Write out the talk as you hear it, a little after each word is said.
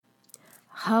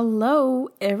Hello,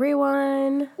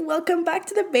 everyone. Welcome back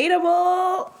to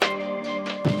Debatable.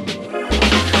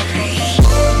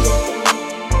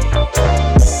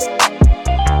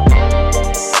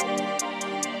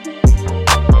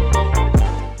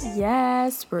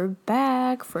 Yes, we're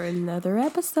back for another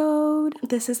episode.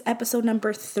 This is episode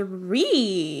number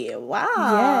 3. Wow.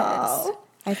 Yes.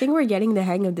 I think we're getting the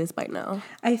hang of this by now.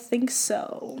 I think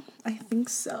so.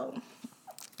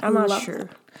 I'm not sure.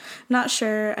 Not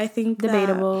sure. I think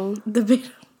Debatable. Debatable.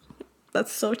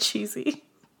 That's so cheesy.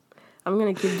 I'm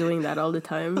going to keep doing that all the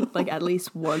time, like at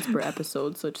least once per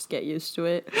episode, so just get used to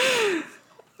it.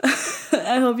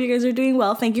 I hope you guys are doing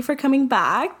well. Thank you for coming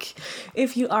back.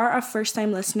 If you are a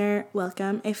first-time listener,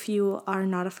 welcome. If you are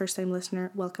not a first-time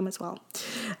listener, welcome as well.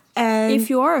 And if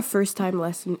you are a first-time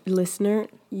listener,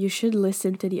 you should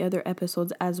listen to the other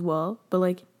episodes as well. But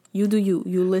like, you do you.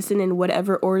 You listen in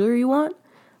whatever order you want,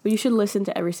 but you should listen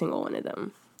to every single one of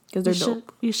them because they're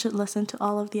dope. You should listen to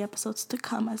all of the episodes to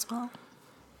come as well.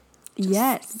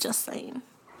 Yes. Just saying.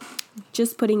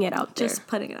 Just putting it out there. Just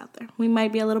putting it out there. We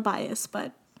might be a little biased,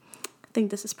 but I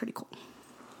think this is pretty cool.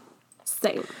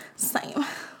 Same.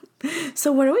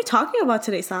 So what are we talking about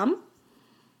today, Sam?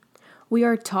 We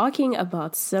are talking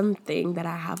about something that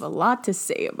I have a lot to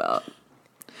say about.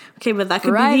 Okay, but that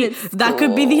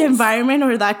could be the environment,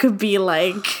 or that could be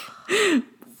like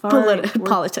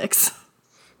politics.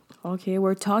 Okay,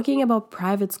 we're talking about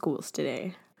private schools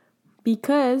today.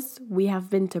 Because we have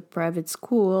been to private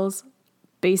schools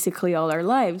basically all our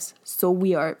lives. So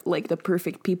we are like the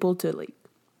perfect people to like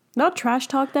not trash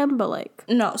talk them, but like...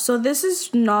 No, so this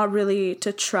is not really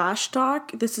to trash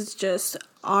talk. This is just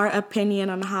our opinion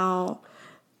on how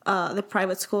the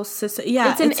private school system...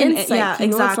 Yeah, it's an insight. Yeah,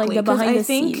 exactly. It's like the behind the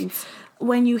scenes. I think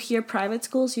when you hear private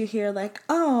schools, you hear like,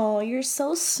 oh, you're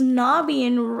so snobby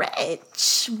and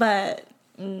rich. But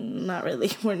not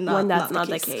really. We're not. When that's not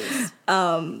the case.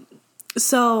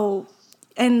 So...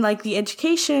 And like the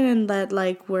education and that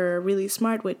like we're really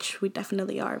smart, which we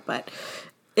definitely are, but...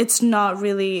 It's not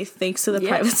really thanks to the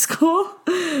private school.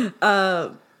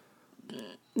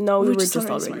 No, we were just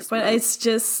already smart. But it's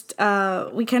just,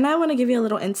 we kind of want to give you a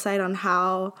little insight on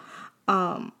how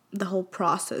the whole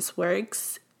process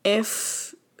works.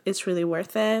 If it's really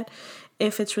worth it.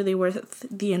 If it's really worth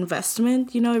the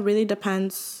investment. You know, it really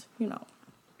depends, you know,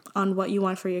 on what you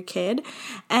want for your kid.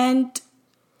 And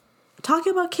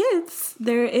talking about kids,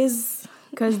 there is...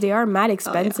 Because they are mad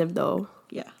expensive, though.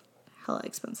 Yeah, hella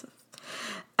expensive.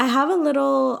 I have a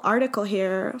little article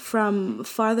here from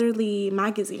Fatherly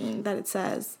Magazine that it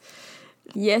says...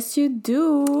 Yes, you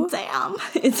do. Damn.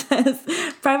 It says,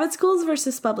 private schools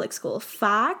versus public school.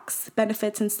 Facts,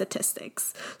 benefits, and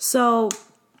statistics. So,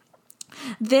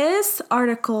 this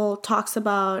article talks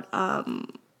about...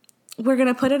 we're going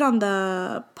to put it on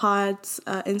the pod's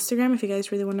Instagram if you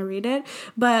guys really want to read it.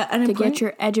 But to get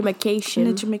your education.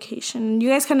 You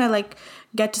guys kind of like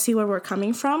get to see where we're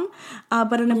coming from.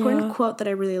 But an important quote that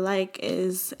I really like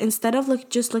is, instead of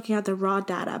just looking at the raw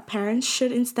data, parents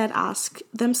should instead ask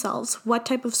themselves what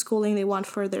type of schooling they want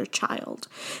for their child.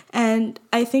 And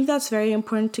I think that's very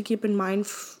important to keep in mind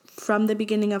from the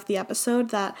beginning of the episode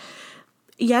that,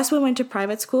 yes, we went to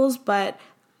private schools, but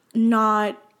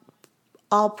not...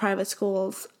 all private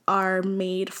schools are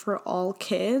made for all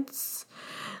kids.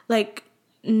 Like,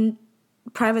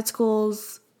 private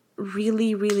schools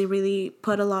really, really, really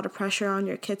put a lot of pressure on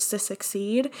your kids to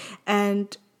succeed.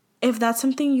 And if that's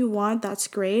something you want, that's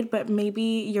great. But maybe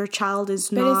your child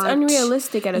is not... But it's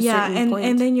unrealistic at a certain point.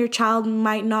 And then your child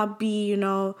might not be, you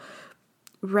know,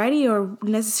 ready or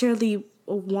necessarily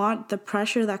want the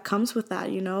pressure that comes with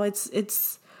that, you know?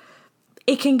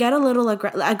 It can get a little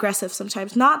aggressive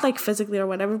sometimes. Not like physically or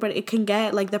whatever, but it can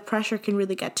get, like, the pressure can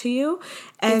really get to you.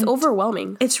 And it's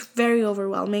overwhelming. It's very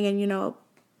overwhelming. And, you know,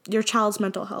 your child's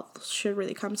mental health should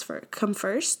really come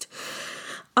first.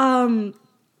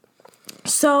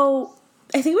 So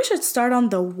I think we should start on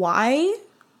the why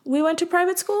we went to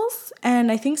private schools.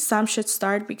 And I think Sam should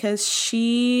start because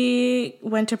she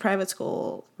went to private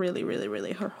school really, really,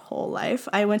 really her whole life.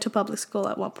 I went to public school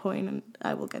at one point, and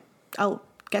I'll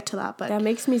get to that. But that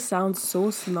makes me sound so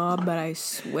snob, but I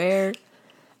swear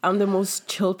I'm the most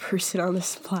chill person on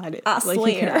this planet. I like,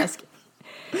 swear. You can ask.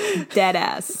 Dead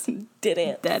ass. Did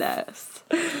it. Dead ass.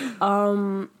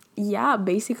 Yeah,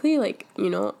 basically, like, you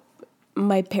know,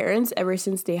 my parents, ever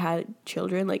since they had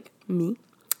children, like me,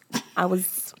 ever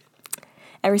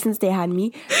since they had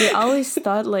me, they always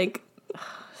thought, like,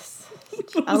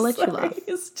 I'll let you laugh.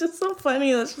 It's just so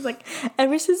funny that she's like,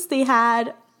 ever since they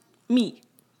had me.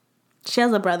 She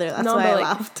has a brother, that's why I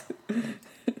laughed.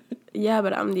 Yeah,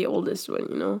 but I'm the oldest one,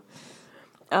 you know.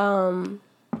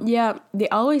 Yeah, they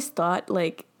always thought,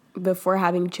 like, before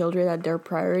having children, that their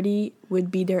priority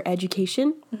would be their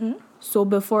education. So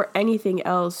before anything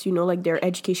else, like, their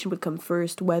education would come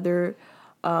first, whether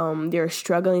they're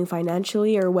struggling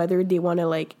financially or whether they want to,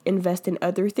 like, invest in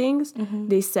other things.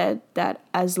 They said that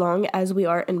as long as we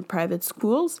are in private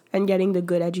schools and getting the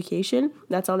good education,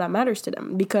 that's all that matters to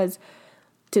them. Because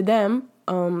to them,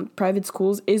 private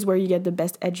schools is where you get the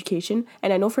best education.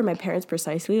 And I know for my parents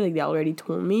precisely, like, they already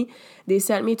told me, they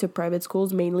sent me to private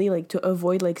schools mainly, like, to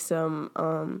avoid, like, some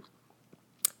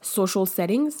social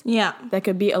settings that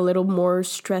could be a little more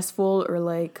stressful or,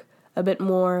 like, a bit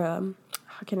more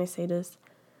how can I say this,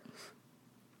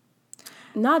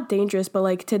 not dangerous, but,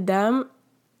 like, to them,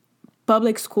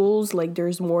 public schools, like,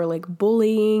 there's more, like,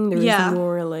 bullying, there's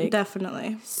more, like,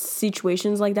 definitely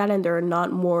situations like that, and they're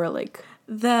not more, like,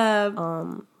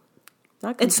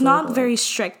 it's not very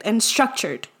strict and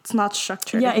structured. It's not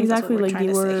structured. Yeah, exactly. Like,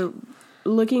 they were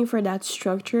looking for that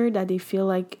structure that they feel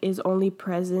like is only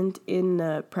present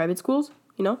in private schools,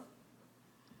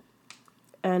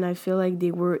 and I feel like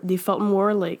they felt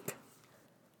more, like,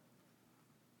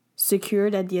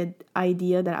 secured at the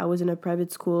idea that I was in a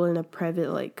private school, in a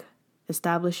private, like,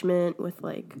 establishment with,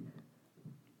 like,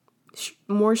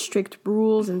 more strict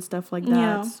rules and stuff like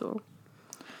that. So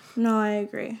no, I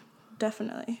agree.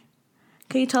 Definitely.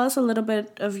 Can you tell us a little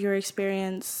bit of your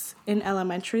experience in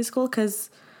elementary school? Because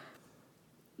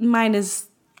mine is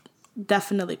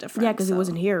definitely different. Yeah, because it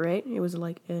wasn't here, right? It was,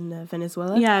 like, in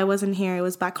Venezuela. Yeah, it wasn't here. It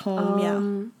was back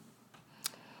home,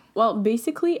 Well,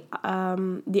 basically,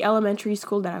 the elementary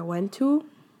school that I went to,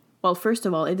 well, first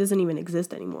of all, it doesn't even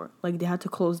exist anymore. Like, they had to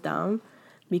close down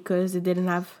because it didn't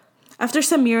have... After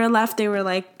Samira left, they were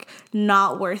like,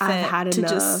 not worth it to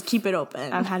just keep it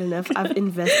open. I've had enough. I've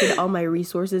invested all my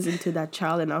resources into that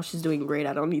child, and now she's doing great.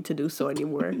 I don't need to do so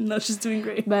anymore. No, she's doing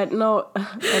great. But no,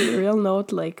 on a real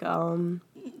note, like,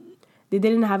 they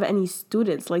didn't have any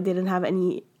students. Like, they didn't have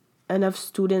enough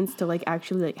students to, like,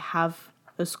 actually, like, have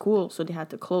a school, so they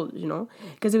had to close,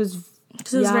 because it was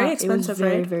very expensive. It was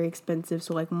very, right? very expensive.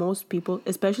 So, like, most people,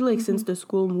 especially, like, since the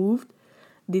school moved,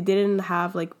 they didn't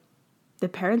have, like, the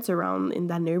parents around in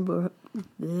that neighborhood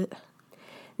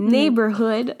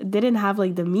didn't have,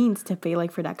 like, the means to pay,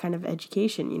 like, for that kind of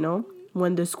education,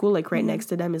 when the school, like, right next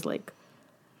to them is, like,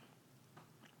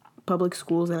 public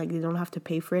schools, and, like, they don't have to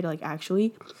pay for it, like,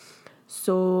 actually.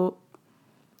 So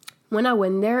when I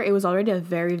went there, it was already a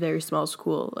very, very small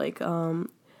school. Like,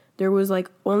 there was,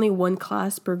 like, only one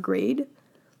class per grade.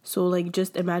 So, like,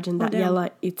 just imagine that. Yeah,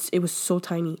 like, it was so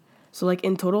tiny. So, like,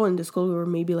 in total in the school, we were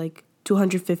maybe, like,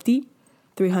 250,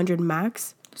 300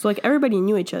 max. So, like, everybody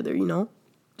knew each other,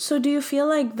 So do you feel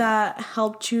like that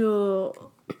helped you?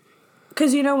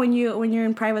 Because, when you're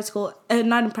in private school,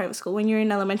 not in private school, when you're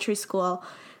in elementary school,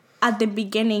 at the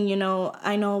beginning,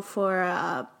 I know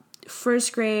for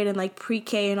first grade and, like,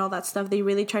 pre-K and all that stuff, they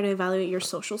really try to evaluate your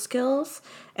social skills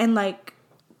and, like,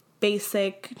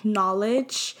 basic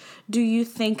knowledge. Do you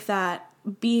think that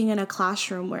being in a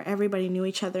classroom where everybody knew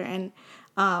each other and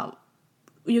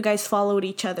you guys followed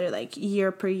each other, like,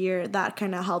 year per year, that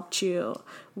kind of helped you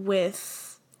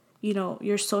with,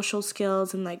 your social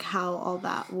skills and, like, how all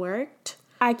that worked?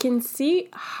 I can see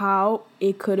how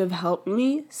it could have helped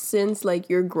me since, like,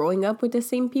 you're growing up with the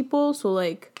same people. So,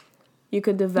 like, you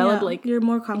could develop, like... You're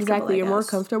more comfortable, Exactly, you're more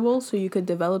comfortable, so you could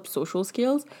develop social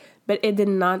skills. But it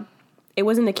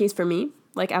wasn't the case for me.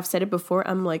 Like, I've said it before,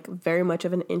 I'm, like, very much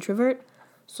of an introvert.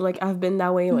 So, like, I've been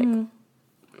that way, like,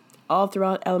 all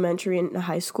throughout elementary and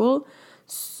high school.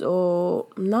 So,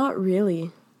 not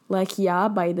really. Like, yeah,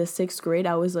 by the 6th grade,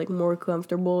 I was, like, more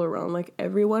comfortable around, like,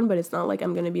 everyone. But it's not like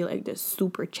I'm going to be, like, this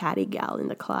super chatty gal in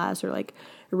the class or, like,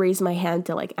 raise my hand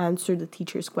to, like, answer the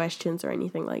teacher's questions or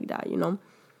anything like that,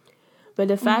 But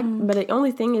the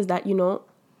only thing is that,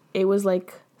 it was,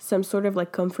 like, some sort of,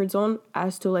 like, comfort zone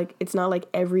as to, like, it's not like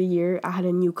every year I had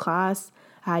a new class,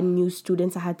 I had new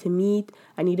students I had to meet,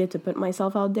 I needed to put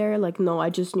myself out there. Like, no, I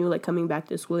just knew, like, coming back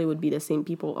to school, it would be the same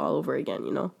people all over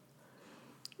again,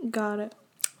 Got it.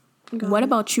 What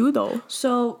about you, though?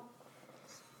 So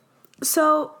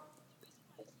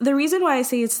the reason why I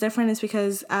say it's different is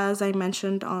because, as I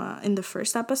mentioned in the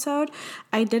first episode,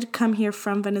 I did come here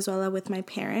from Venezuela with my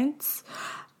parents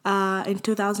in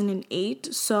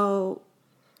 2008. So,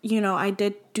 I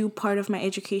did do part of my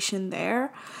education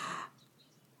there.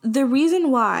 The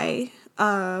reason why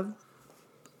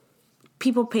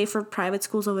people pay for private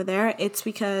schools over there, it's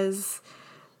because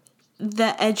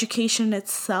the education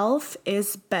itself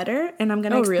is better, and I'm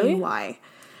going to explain why.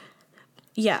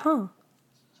 Yeah. Huh.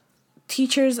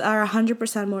 Teachers are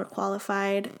 100% more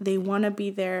qualified. They want to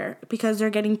be there because they're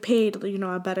getting paid,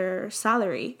 a better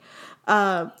salary.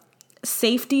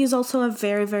 Safety is also a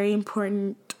very, very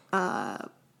important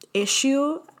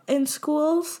issue in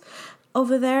schools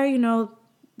over there. You know,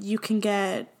 you can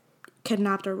get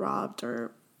kidnapped or robbed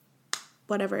or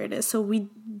whatever it is. So we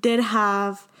did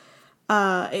have,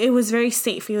 it was very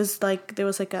safe. It was like, there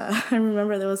was like I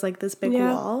remember there was like this big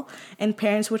wall, and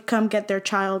parents would come get their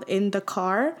child in the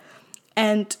car,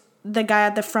 and the guy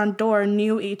at the front door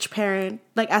knew each parent,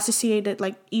 like associated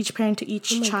like each parent to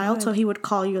each child. God. So he would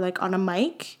call you like on a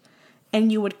mic,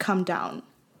 and you would come down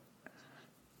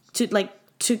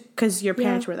because your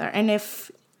parents were there. And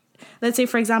if, let's say,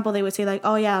 for example, they would say like,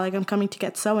 oh yeah, like I'm coming to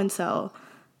get so-and-so,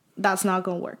 that's not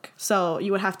going to work. So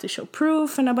you would have to show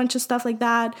proof and a bunch of stuff like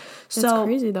that. That's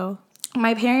crazy though.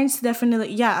 My parents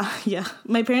definitely,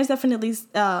 my parents definitely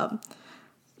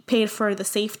paid for the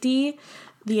safety,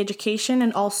 the education,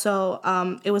 and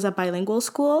also it was a bilingual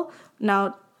school.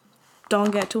 Now,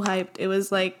 don't get too hyped. It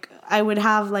was like, I would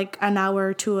have like an hour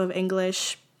or two of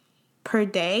English per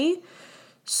day.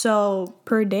 So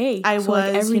per day,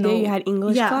 like every day you had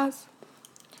English class.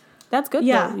 That's good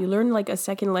though. You learn like a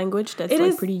second language that's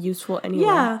like pretty useful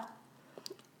anyway.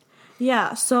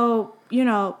 Yeah. So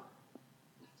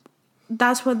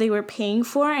that's what they were paying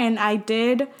for, and I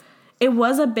did. It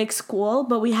was a big school,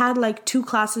 but we had like 2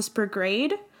 classes per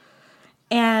grade,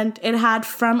 and it had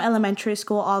from elementary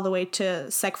school all the way to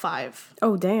Sec 5.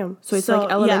 Oh damn! So it's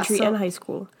like elementary and high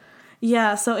school.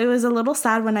 Yeah, so it was a little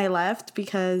sad when I left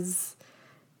because,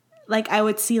 like, I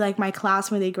would see, like, my class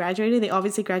when they graduated. They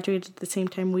obviously graduated at the same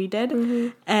time we did. Mm-hmm.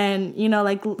 And,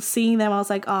 like, seeing them, I was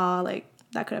like, oh, like,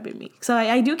 that could have been me. So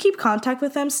I do keep contact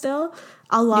with them still.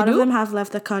 A lot of them have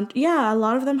left the country. Yeah, a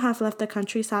lot of them have left the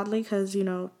country, sadly, because,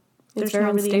 there's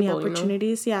not really any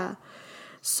opportunities. Yeah.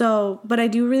 So, but I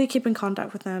do really keep in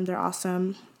contact with them. They're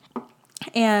awesome.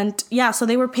 And, yeah, so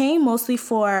they were paying mostly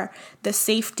for the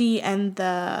safety and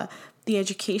the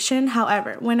education.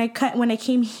 However, when I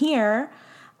came here,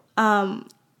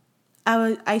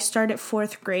 I started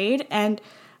 4th grade, and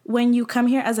when you come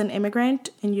here as an immigrant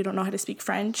and you don't know how to speak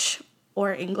French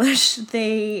or English,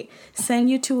 they send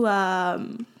you to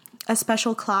a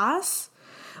special class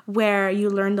where you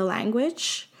learn the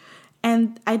language.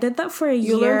 And I did that for a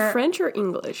year. You learn French or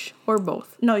English or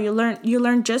both? No, you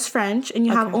learn just French, and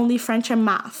you have only French and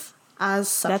math as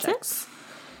subjects.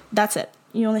 That's it.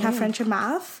 You only have French and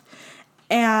math.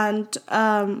 And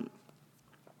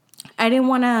I didn't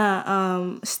want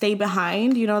to stay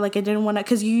behind, like I didn't want to,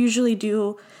 because you usually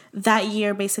do that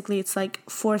year, basically it's like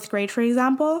 4th grade, for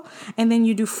example, and then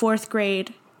you do 4th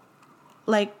grade,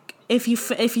 like if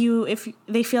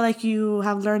they feel like you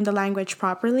have learned the language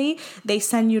properly, they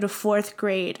send you to 4th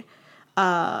grade,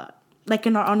 like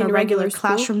on a regular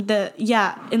classroom,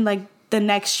 in like the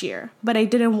next year. But I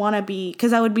didn't want to be,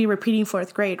 because I would be repeating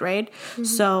 4th grade, right? Mm-hmm.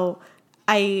 So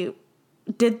I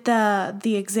did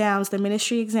the exams, the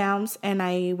ministry exams, and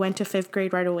I went to 5th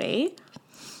grade right away.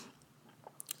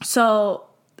 So,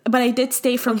 but I did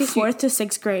stay from 4th to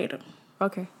 6th grade.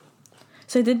 Okay.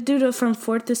 So I did do from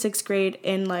 4th to 6th grade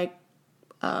in like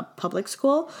public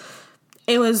school.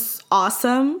 It was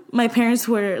awesome. My parents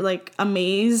were like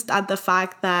amazed at the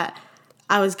fact that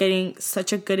I was getting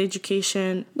such a good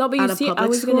education. No, but you see, I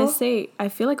was going to say, I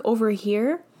feel like over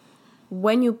here,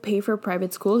 when you pay for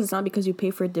private schools, it's not because you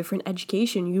pay for a different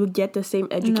education. You get the same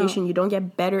education. No. You don't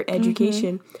get better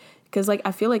education. Because, like,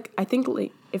 I think,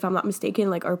 like, if I'm not mistaken,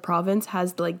 like, our province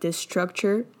has, like, this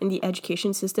structure in the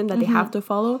education system that they have to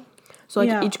follow. So,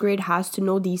 like, each grade has to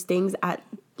know these things at,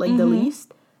 like, the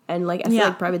least. And, like, I feel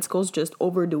like private schools just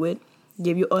overdo it.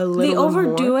 Give you a little more. They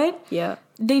overdo it. Yeah.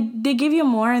 They give you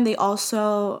more, and they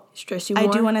also... stress you more.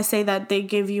 I do want to say that they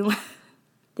give you...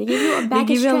 They give you a They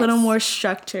give you a little more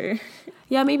structure.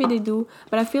 Yeah, maybe they do.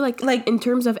 But I feel like in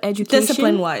terms of education...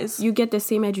 discipline-wise. You get the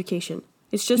same education.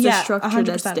 It's just a structure 100%.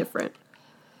 That's different.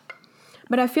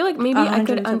 But I feel like maybe 110%. I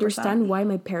could understand why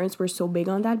my parents were so big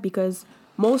on that, because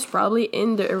most probably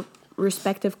in their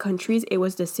respective countries, it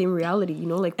was the same reality.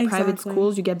 Like private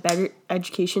schools, you get better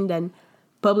education than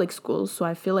public schools. So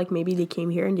I feel like maybe they came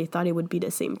here and they thought it would be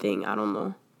the same thing. I don't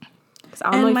know. Because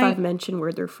I don't know if I've mentioned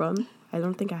where they're from. I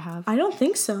don't think I have. I don't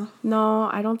think so. No,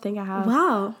 I don't think I have.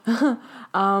 Wow.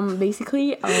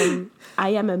 Basically, I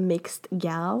am a mixed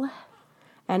gal.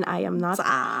 And I am not,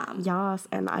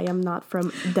 and I am not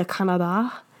from the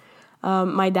Canada.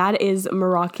 My dad is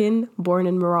Moroccan, born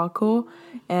in Morocco,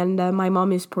 and my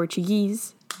mom is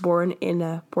Portuguese, born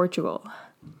in Portugal.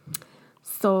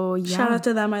 So, yeah. Shout out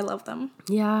to them. I love them.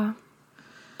 Yeah.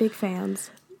 Big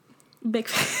fans. Big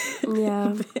fans.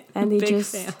 Yeah. And they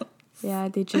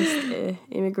just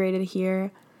immigrated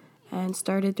here and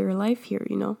started their life here,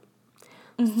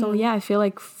 Mm-hmm. So, yeah, I feel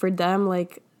like for them,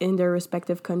 like, in their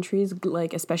respective countries,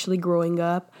 like especially growing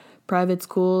up, private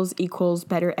schools equals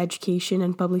better education,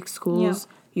 and public schools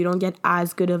you don't get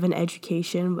as good of an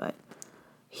education. But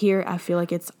here I feel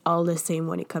like it's all the same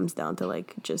when it comes down to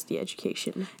like just the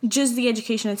education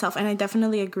itself. And I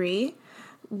definitely agree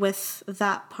with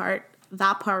that part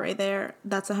right there.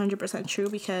 That's 100% true,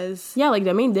 because like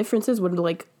the main differences would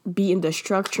like be in the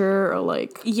structure, or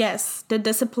like yes, the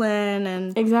discipline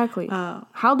and exactly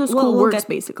how the school works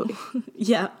basically.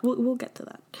 Yeah, we'll get to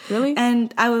that. Really?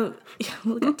 And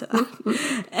we'll get to that.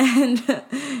 And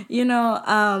you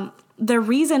know, the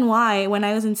reason why when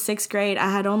I was in 6th grade I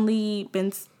had only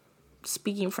been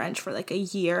speaking French for like a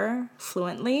year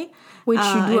fluently, which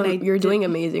you're doing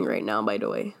amazing right now, by the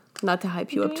way. Not to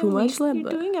hype you up too much, but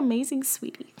you're doing amazing,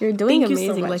 sweetie. You're doing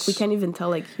amazing. So like we can't even tell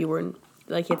like you weren't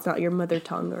like it's not your mother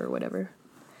tongue or whatever.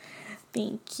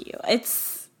 Thank you.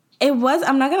 It was.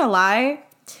 I'm not gonna lie.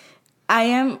 I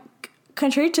am,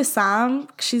 contrary to Sam.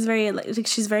 She's very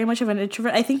much of an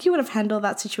introvert. I think you would have handled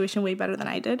that situation way better than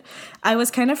I did. I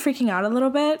was kind of freaking out a little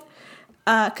bit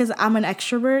because I'm an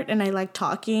extrovert and I like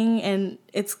talking, and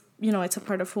it's a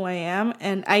part of who I am.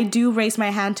 And I do raise my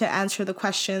hand to answer the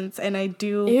questions, and I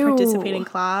do participate in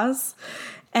class.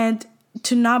 And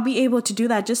to not be able to do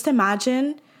that, just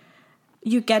imagine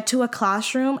you get to a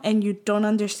classroom and you don't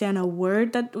understand a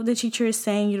word that the teacher is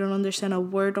saying. You don't understand a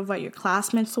word of what your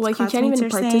classmates So like you can't even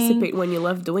participate when you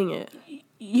love doing it.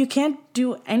 You can't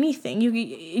do anything.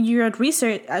 You're at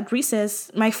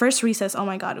recess. My first recess, oh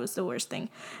my God, it was the worst thing.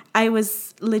 I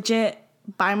was legit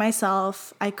by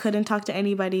myself. I couldn't talk to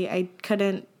anybody. I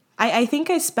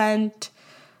think I spent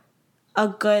a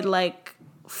good like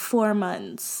 4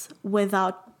 months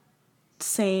without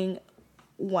saying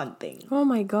one thing. Oh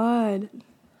my God.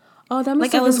 Oh, that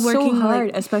must have been so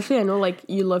hard. Especially I know like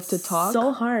you love to talk.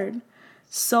 So hard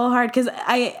because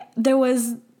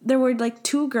there were like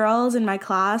 2 girls in my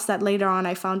class that later on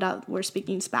I found out were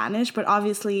speaking Spanish, but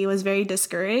obviously it was very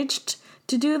discouraged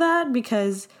to do that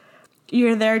because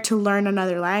you're there to learn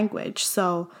another language.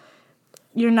 So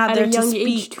you're not there to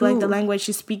speak like the language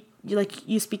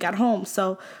you speak at home.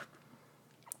 So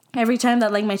every time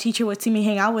that like my teacher would see me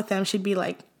hang out with them, she'd be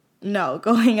like, no,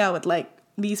 go hang out with like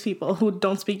these people who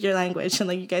don't speak your language, and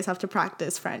like you guys have to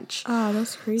practice French. Ah,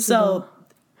 that's crazy. So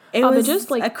it was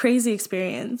just like a crazy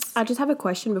experience. I just have a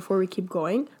question before we keep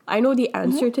going. I know the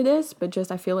answer to this, but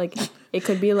just I feel like it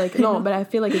could be like no, but I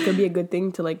feel like it could be a good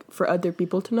thing to like for other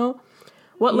people to know.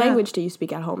 What language do you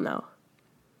speak at home now?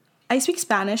 I speak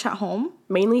Spanish at home.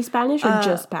 Mainly Spanish or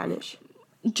just Spanish?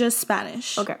 Just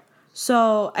Spanish. Okay.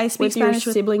 So I speak Spanish with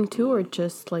your sibling too, or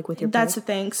just like with your parents? That's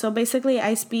the thing. So basically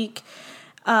I speak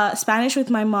Spanish with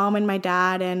my mom and my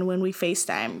dad, and when we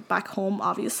FaceTime back home,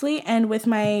 obviously. And with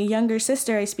my younger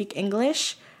sister, I speak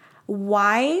English.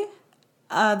 Why?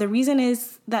 The reason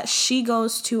is that she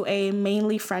goes to a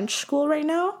mainly French school right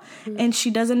now, and she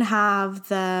doesn't have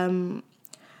the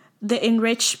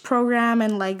enriched program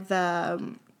and like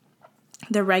the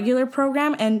regular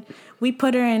program. And we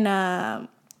put her in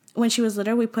when she was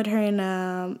little, we put her in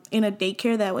a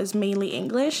daycare that was mainly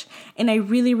English, and I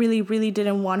really, really, really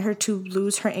didn't want her to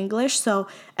lose her English. So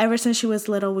ever since she was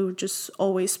little, we would just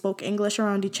always spoke English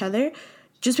around each other,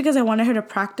 just because I wanted her to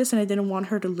practice and I didn't want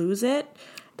her to lose it.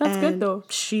 That's good though.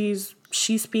 She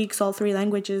speaks all 3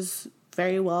 languages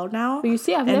very well now. But you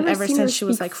see, I've never seen her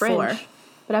speak French. 4.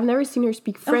 But I've never seen her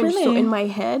speak French. Oh, really? So in my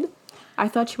head, I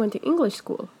thought she went to English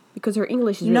school because her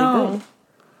English is really good.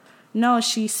 No,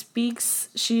 she speaks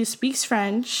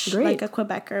French. Great. Like a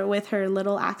Quebecer with her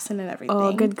little accent and everything.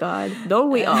 Oh, good God.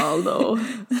 Don't we all, though?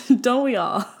 Don't we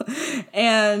all?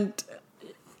 And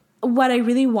what I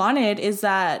really wanted is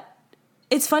that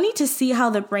it's funny to see how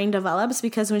the brain develops,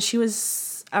 because when she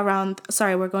was around,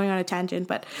 sorry, we're going on a tangent,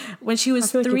 but when she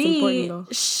was 3,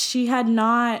 she had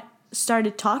not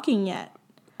started talking yet.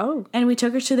 Oh. And we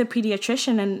took her to the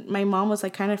pediatrician, and my mom was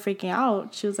like kind of freaking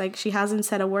out. She was like, she hasn't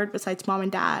said a word besides mom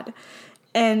and dad.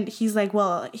 And he's like,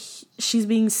 well, she's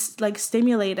being like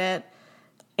stimulated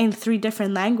in 3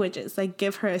 different languages. Like,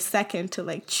 give her a second to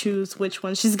like choose which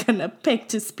one she's gonna pick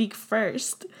to speak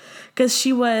first. Because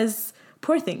she was,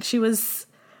 poor thing, she was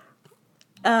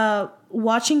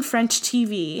watching French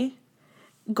TV,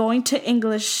 going to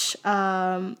English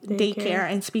daycare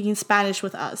and speaking Spanish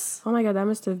with us. Oh my God, that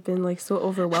must have been like so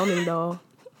overwhelming though.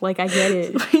 Like, I get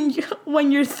it.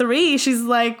 When you're 3, she's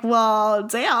like, well,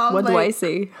 damn. What do I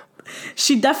say?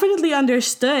 She definitely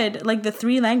understood like the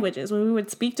 3 languages. When we would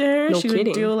speak to her,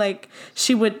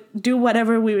 she would do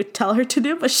whatever we would tell her to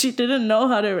do, but she didn't know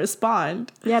how to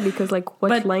respond. Yeah, because like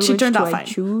what language do I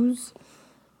choose?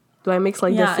 Do I mix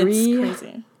like the 3?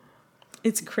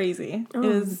 It's crazy. It's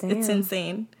crazy. It's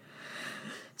insane.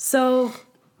 So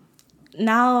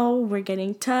now we're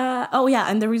getting to... Oh, yeah.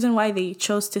 And the reason why they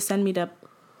chose to send me to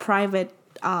private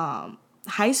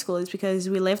high school is because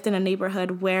we lived in a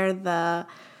neighborhood where the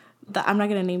I'm not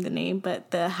going to name the name,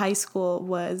 but the high school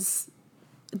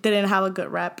didn't have a good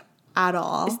rep at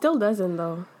all. It still doesn't,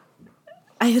 though.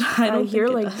 I don't hear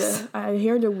think it like does. I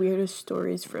hear the weirdest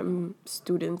stories from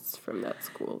students from that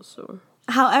school. So,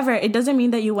 however, it doesn't mean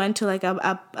that you went to like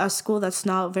a school that's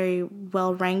not very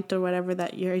well ranked or whatever,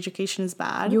 that your education is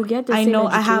bad. You get the same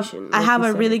education. I have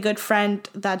a really good friend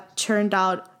that turned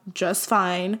out just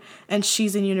fine, and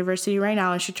she's in university right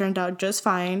now, and she turned out just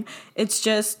fine. It's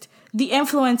just the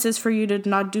influences for you to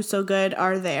not do so good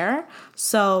are there.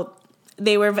 So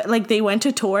they went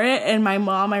to tour it, and my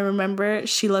mom, I remember,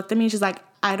 she looked at me and she's like,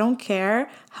 I don't care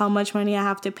how much money I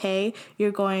have to pay,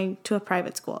 you're going to a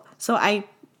private school. So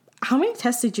how many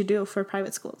tests did you do for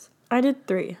private schools? I did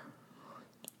 3.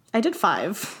 I did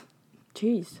 5.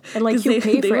 Jeez. And like you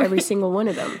pay for every single one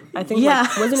of them. I think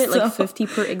wasn't it like 50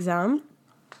 per exam?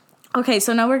 Okay,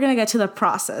 so now we're going to get to the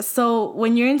process. So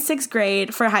when you're in 6th grade,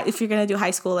 if you're going to do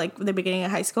high school, like the beginning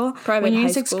of high school, when you're in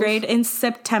 6th grade in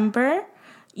September,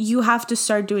 you have to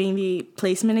start doing the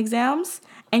placement exams,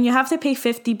 and you have to pay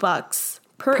 $50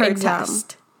 per exam.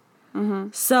 Test. Mm-hmm.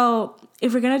 So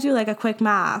if we're going to do like a quick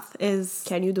math is...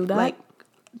 Can you do that? Like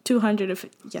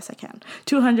yes, I can.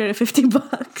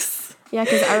 $250. Yeah,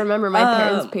 because I remember my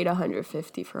parents paid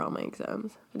 $150 for all my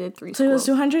exams. I did 3 schools. So it was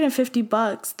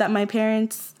 $250 that my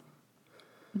parents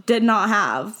did not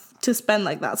have to spend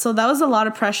like that. So that was a lot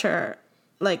of pressure,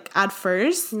 like at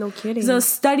first. No kidding. So I was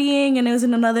studying, and it was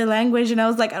in another language, and I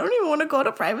was like, I don't even want to go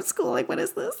to private school. Like, what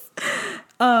is this?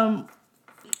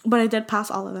 But I did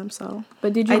pass all of them, so.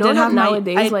 But did you know that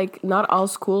nowadays, like, not all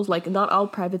schools, like, not all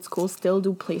private schools still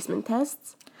do placement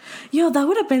tests? Yo, that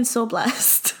would have been so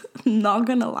blessed. Not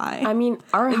gonna lie. I mean,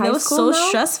 our high school it was so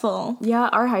stressful. Yeah,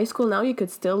 our high school now, you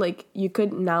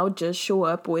could now just show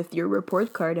up with your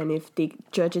report card, and if they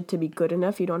judge it to be good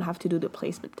enough, you don't have to do the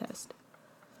placement test.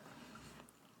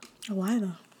 Why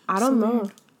though? I don't know.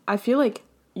 I feel like,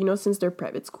 since they're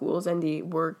private schools and they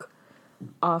work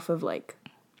off of, like,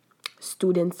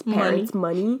 students' parents'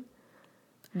 money,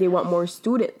 they want more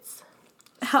students.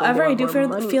 However, I do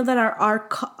feel that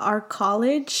our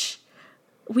college,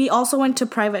 we also went to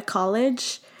private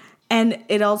college, and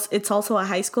it's also a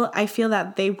high school. I feel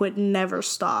that they would never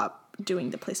stop doing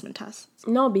the placement tests.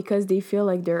 No, because they feel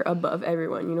like they're above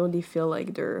everyone. They feel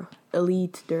like they're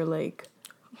elite. They're like...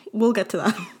 We'll get to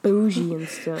that. Bougie and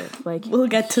stuff. Like, we'll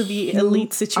get to the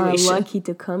elite situation. You are lucky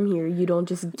to come here. You don't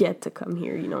just get to come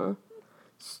here,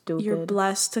 Stupid. You're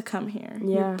blessed to come here.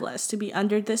 Yeah. You're blessed to be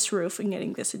under this roof and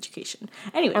getting this education.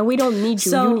 Anyway. And we don't need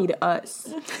you. You need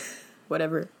us.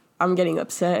 Whatever. I'm getting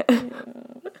upset.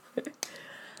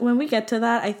 When we get to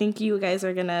that, I think you guys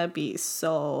are going to be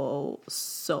so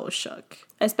shook.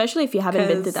 Especially if you haven't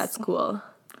been to that school.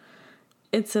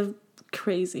 It's a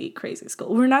crazy, crazy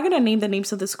school. We're not going to name the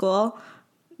names of the school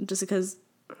just because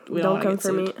we don't come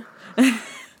for me.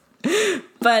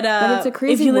 But it's a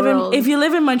crazy world. If you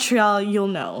live in Montreal, you'll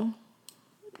know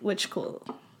which school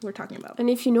we're talking about. And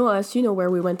if you know us, you know where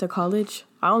we went to college.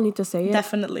 I don't need to say it.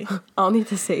 Definitely. I don't need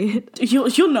to say it.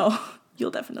 You'll know.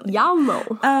 You'll definitely. Y'all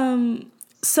know.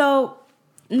 So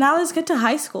now let's get to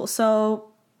high school. So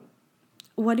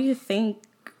what do you think?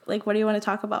 Like, what do you want to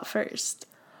talk about first?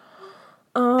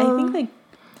 I think, like, do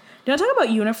you want to talk about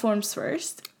uniforms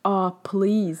first? Oh,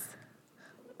 please.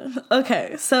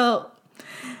 Okay, so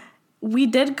we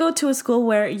did go to a school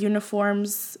where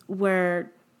uniforms were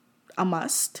a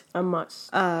must. A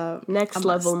must. Next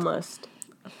level must.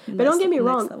 But don't get me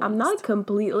wrong, I'm not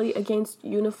completely against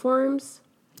uniforms.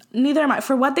 Neither am I.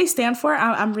 For what they stand for,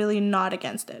 I'm really not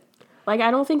against it. Like,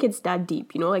 I don't think it's that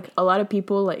deep, Like, a lot of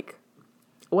people, like,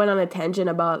 went on a tangent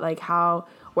about, like, how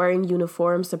wearing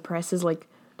uniforms suppresses, like,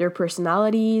 their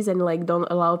personalities and, like, don't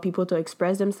allow people to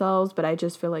express themselves. But I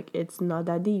just feel like it's not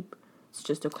that deep. It's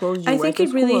just a clothes you wear. I think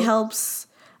it really helps.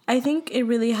 I think it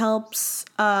really helps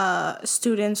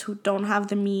students who don't have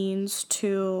the means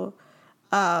to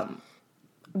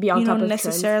be on top of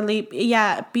necessarily trends.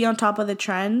 Yeah, be on top of the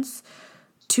trends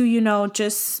to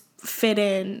just fit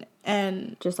in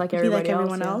and just like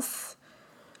everyone else.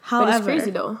 However, but it's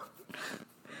crazy though.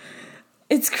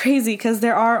 It's crazy because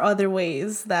there are other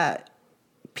ways that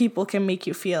people can make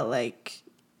you feel like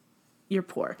you're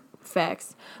poor.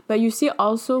 Facts. But you see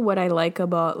also what I like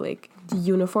about like the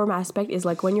uniform aspect is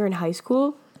like when you're in high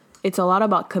school, it's a lot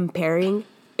about comparing.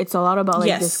 It's a lot about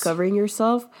like discovering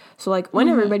yourself. So like when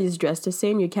everybody's dressed the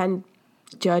same, you can't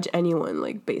judge anyone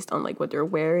like based on like what they're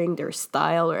wearing, their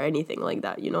style or anything like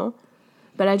that,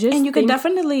 But I just and you could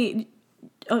definitely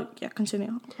Oh, yeah,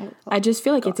 continue. I just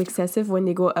feel like it's excessive when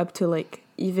they go up to like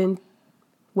even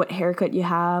what haircut you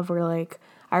have, or like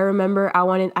I remember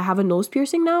I have a nose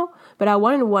piercing now, but I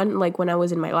wanted one like when I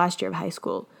was in my last year of high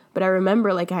school. But I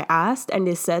remember like I asked and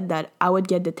they said that I would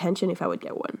get detention if I would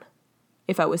get one,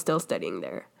 if I was still studying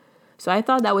there. So I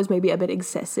thought that was maybe a bit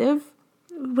excessive.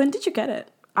 When did you get it?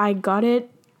 I got it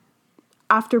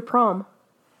after prom.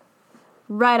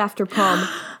 Right after prom.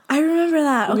 I remember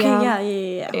that.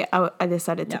 Okay, yeah. I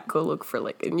decided to go look for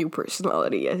like a new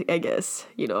personality, I guess,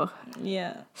 you know.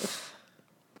 Yeah.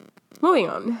 Moving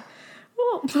on.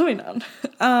 Well, moving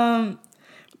on.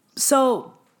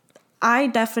 So I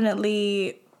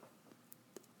definitely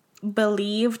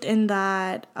believed in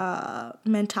that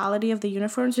mentality of the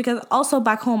uniforms, because also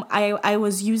back home I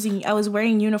was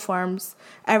wearing uniforms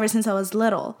ever since I was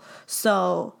little.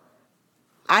 So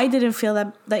I didn't feel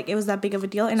that like it was that big of a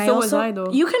deal, and so was I,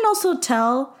 though. You can also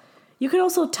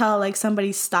tell like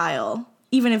somebody's style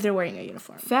even if they're wearing a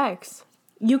uniform. Facts.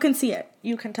 You can see it.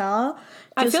 You can tell.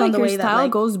 I feel like your style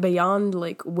goes beyond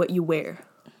like what you wear.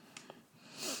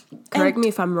 Correct me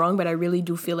if I'm wrong, but I really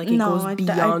do feel like it goes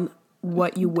beyond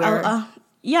what you wear.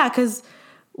 Yeah, because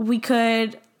we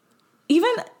could,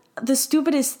 even the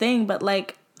stupidest thing, but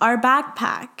like our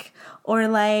backpack, or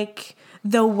like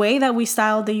the way that we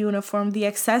styled the uniform, the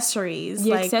accessories.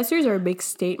 The accessories are a big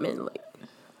statement, like.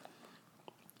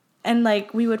 And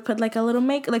like we would put like a little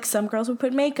like some girls would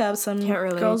put makeup, some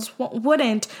girls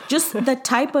wouldn't. Just the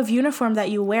type of uniform that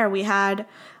you wear. We had,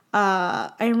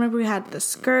 I remember we had the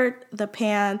skirt, the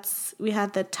pants, we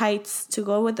had the tights to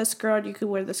go with the skirt. You could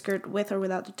wear the skirt with or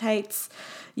without the tights.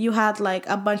 You had like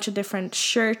a bunch of different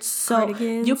shirts. So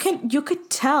cardigans. you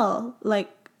could tell like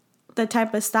the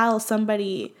type of style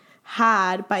somebody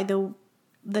had by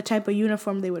the type of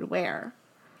uniform they would wear.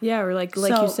 Yeah, or like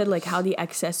you said, like how they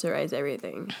accessorize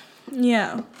everything.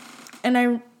 Yeah.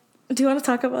 And do you want to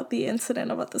talk about the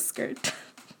incident about the skirt?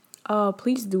 Oh,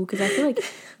 please do, because I feel like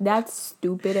that's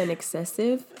stupid and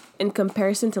excessive in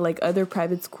comparison to like other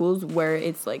private schools where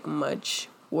it's like much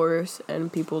worse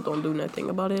and people don't do nothing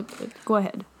about it. But go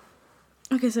ahead.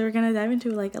 Okay, so we're gonna dive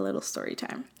into like a little story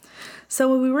time. So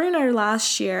when we were in our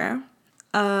last year,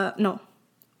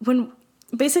 when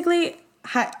basically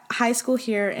high school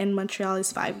here in Montreal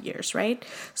is 5 years, right?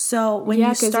 So when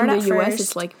you start in at the US, first,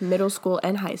 it's like middle school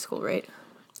and high school, right?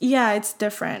 Yeah, it's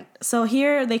different. So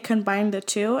here they combine the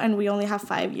two, and we only have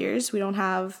 5 years. We don't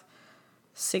have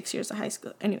 6 years of high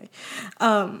school. Anyway,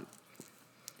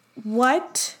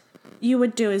 what you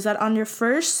would do is that on your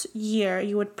first year,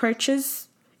 you would purchase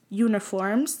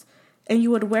uniforms, and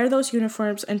you would wear those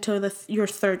uniforms until your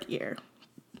third year.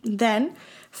 Then,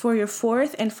 for your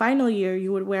fourth and final year,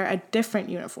 you would wear a different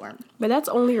uniform. But that's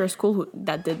only your school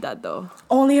that did that, though.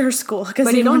 Only her school,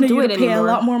 because they don't do it pay a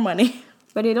lot more money.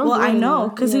 But they don't. Well, I know,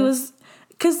 because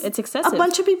it's excessive. A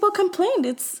bunch of people complained.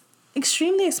 It's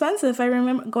extremely expensive. I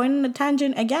remember going on a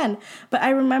tangent again, but I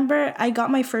remember I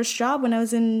got my first job when I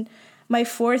was in my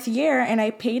fourth year, and I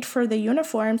paid for the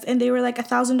uniforms, and they were like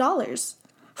 $1,000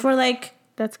 for like.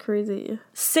 That's crazy.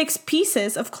 6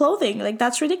 pieces of clothing. Like,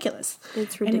 that's ridiculous.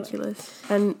 It's ridiculous.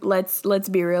 Anyway. And let's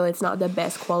be real, it's not the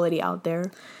best quality out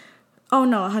there. Oh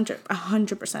no,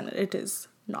 100%. It is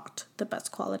not the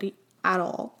best quality at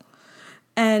all.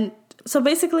 And so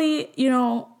basically, you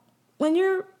know, when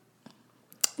you're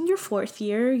in your fourth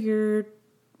year, you're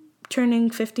turning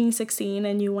 15, 16,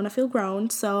 and you want to feel grown.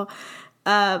 So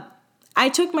I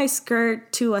took my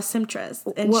skirt to a seamstress.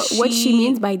 And what she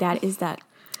means by that is that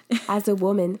as a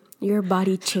woman, your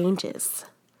body changes.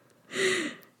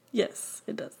 Yes,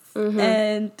 it does. Mm-hmm.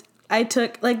 And I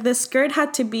took, like, the skirt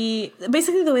had to be,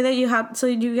 basically the way that you have, so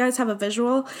you guys have a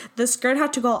visual, the skirt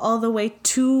had to go all the way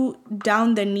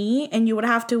down the knee, and you would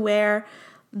have to wear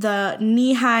the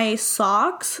knee-high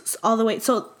socks all the way.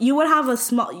 So you would have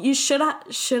you should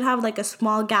have like a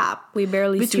small gap. We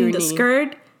barely between see your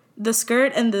knee. the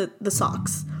skirt and the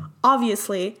socks.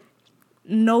 Obviously,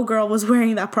 no girl was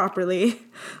wearing that properly.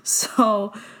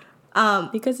 So,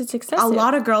 because it's excessive. A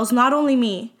lot of girls, not only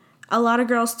me, a lot of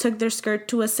girls took their skirt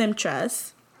to a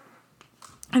seamstress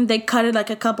and they cut it like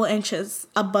a couple inches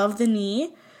above the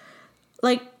knee.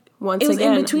 Like, once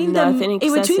again, in between the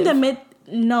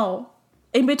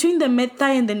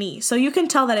mid-thigh and the knee. So you can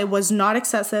tell that it was not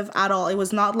excessive at all. It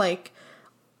was not like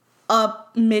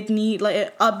up mid-knee,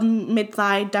 like up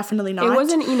mid-thigh, definitely not. It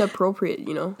wasn't inappropriate,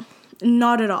 you know?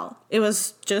 Not at all. It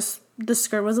was just, the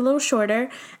skirt was a little shorter,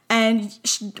 and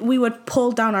we would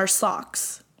pull down our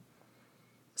socks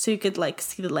so you could, like,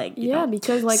 see the leg. Yeah, know?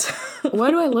 Because, like,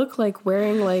 what do I look like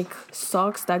wearing, like,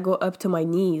 socks that go up to my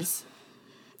knees?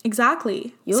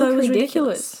 Exactly. You look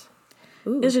ridiculous. It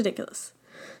was ridiculous.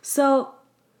 So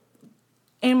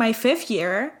in my 5th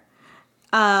year,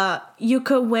 you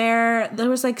could wear, there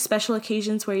was like special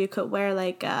occasions where you could wear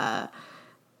like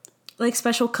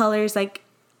special colors, like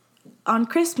on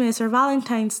Christmas or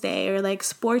Valentine's Day or like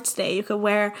sports day. You could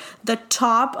wear the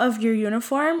top of your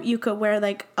uniform. You could wear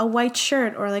like a white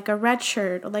shirt or like a red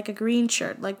shirt or like a green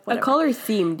shirt, like whatever. A color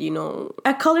themed, you know.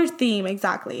 A color theme,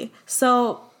 exactly.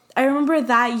 So I remember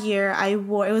that year it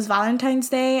was Valentine's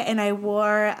Day, and I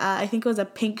wore, I think it was a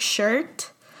pink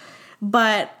shirt,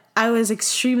 but I was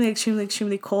extremely, extremely,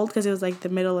 extremely cold because it was like the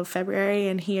middle of February,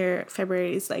 and here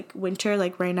February is like winter.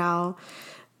 Like right now,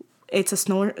 it's a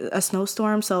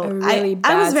snowstorm. So a really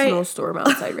bad snowstorm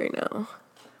outside right now.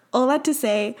 All that to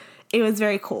say, it was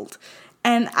very cold,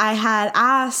 and I had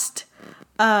asked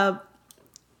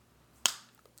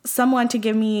someone to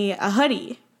give me a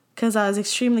hoodie because I was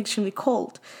extremely, extremely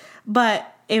cold,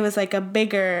 but it was like a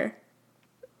bigger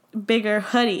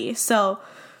hoodie. So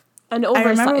an oversized I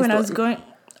remember when one. I was going,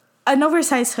 an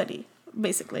oversized hoodie,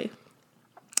 basically.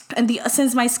 And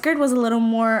since my skirt was a little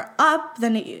more up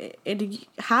than it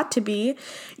had to be,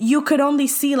 you could only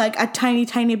see like a tiny,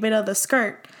 tiny bit of the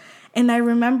skirt. And I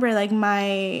remember like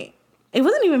it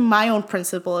wasn't even my own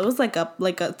principal. It was like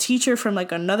a teacher from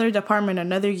like another department,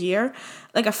 another year,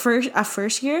 like a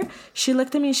first year. She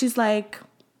looked at me and she's like,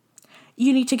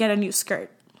 "You need to get a new skirt."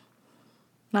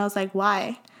 And I was like,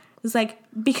 "Why?" It's like,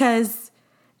 "Because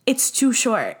it's too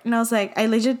short." And I was like, I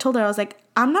legit told her, I was like,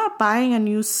 "I'm not buying a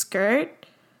new skirt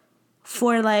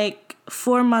for like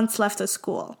 4 months left of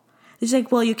school." She's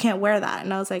like, "Well, you can't wear that."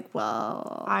 And I was like,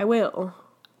 "Well, I will.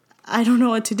 I don't know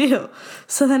what to do."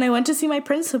 So then I went to see my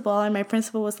principal, and my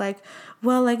principal was like,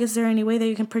 "Well, like, is there any way that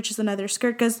you can purchase another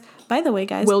skirt?" Because, by the way,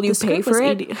 guys, will you pay for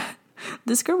it?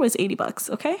 The skirt was $80,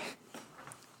 okay?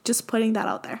 Just putting that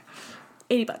out there.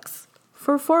 $80.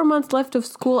 For 4 months left of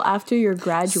school after you're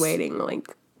graduating,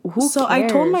 like, who so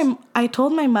cares? I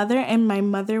told my mother, and my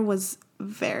mother was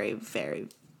very, very,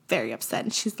 very upset.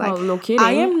 And she's like, oh, no kidding.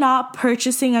 "I am not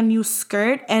purchasing a new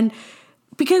skirt." And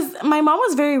because my mom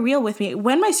was very real with me.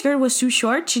 When my skirt was too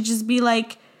short, she'd just be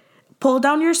like, "Pull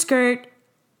down your skirt.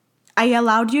 I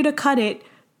allowed you to cut it.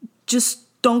 Just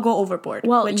don't go overboard."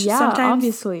 Well, yeah,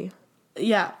 obviously.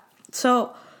 Yeah.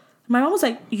 So my mom was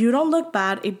like, "You don't look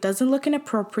bad. It doesn't look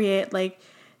inappropriate. Like,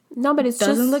 no, but it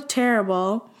doesn't look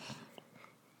terrible."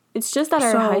 It's just that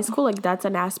our high school, like, that's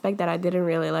an aspect that I didn't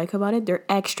really like about it. They're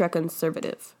extra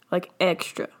conservative. Like,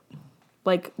 extra.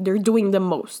 Like, they're doing the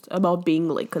most about being,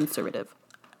 like, conservative.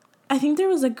 I think there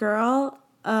was a girl,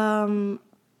 the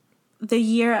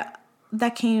year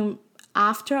that came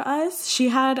after us, she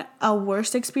had a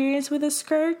worse experience with a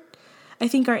skirt. I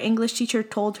think our English teacher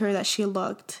told her that she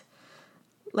looked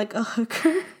like a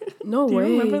hooker. No way.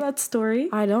 Do you remember that story?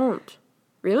 I don't.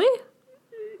 Really?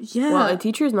 Yeah. Well, a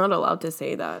teacher is not allowed to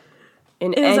say that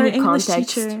in it was any our English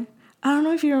context. Teacher. I don't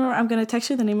know if you remember. I'm going to text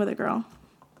you the name of the girl.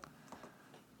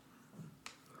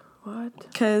 What?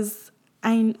 Because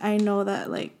I know that,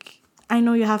 like, I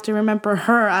know you have to remember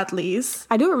her at least.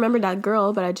 I do remember that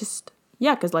girl, but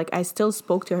because, like, I still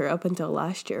spoke to her up until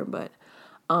last year, but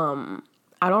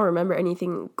I don't remember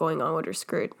anything going on with her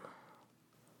skirt.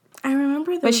 I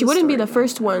remember that. But she wouldn't be the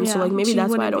first one, so, like, maybe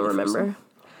that's why I don't remember.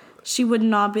 She would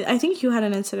not be. I think you had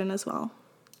an incident as well.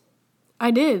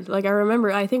 I did. Like, I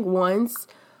remember, I think once,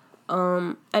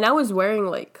 and I was wearing,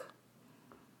 like,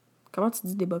 comment tu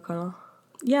dis des bas collants?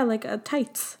 Yeah, like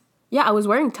tights. Yeah, I was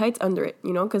wearing tights under it,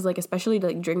 you know, because, like, especially,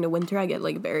 like, during the winter, I get,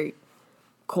 like, very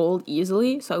cold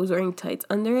easily, so I was wearing tights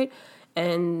under it,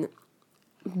 and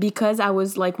because I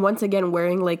was, like, once again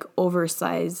wearing, like,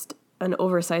 an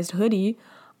oversized hoodie,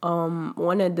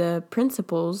 one of the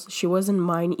principals, she wasn't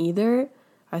mine either.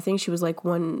 I think she was, like,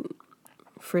 one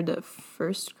for the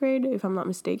first grade, if I'm not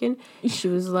mistaken. She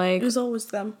was like... It was always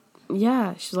them.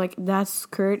 Yeah, she's like, "That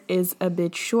skirt is a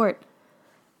bit short."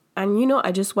 And, you know,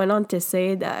 I just went on to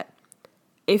say that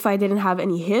if I didn't have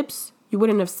any hips, you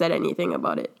wouldn't have said anything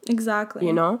about it. Exactly.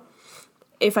 You know?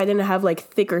 If I didn't have, like,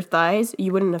 thicker thighs,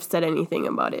 you wouldn't have said anything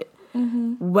about it.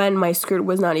 Mm-hmm. When my skirt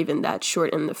was not even that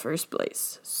short in the first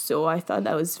place. So I thought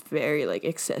that was very, like,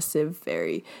 excessive,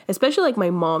 very... Especially, like, my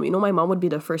mom. You know, my mom would be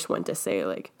the first one to say,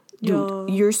 like, "Dude,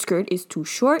 your skirt is too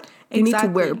short. You need to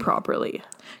wear it properly."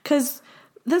 Because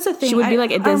that's the thing. She would be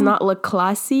like, "It does not look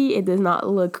classy. It does not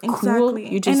look cool.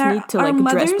 You just need to, like,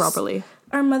 dress properly."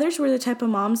 Our mothers were the type of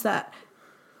moms that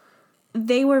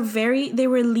they were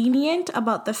lenient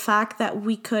about the fact that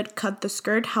we could cut the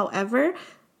skirt. However,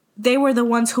 they were the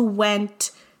ones who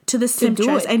went to the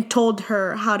seamstress and told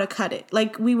her how to cut it.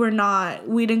 Like, we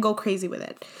didn't go crazy with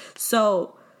it.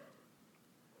 So,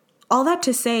 all that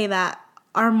to say that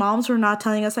our moms were not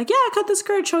telling us like, yeah, cut the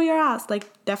skirt, show your ass. Like,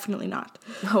 definitely not.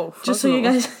 Oh, just so you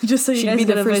guys She'd get be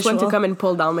the a first visual. one to come and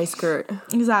pull down my skirt.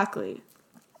 Exactly.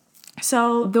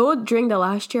 So though during the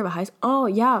last year of high school, oh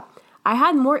yeah, I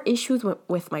had more issues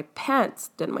with my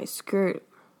pants than my skirt.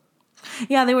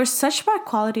 yeah, they were such bad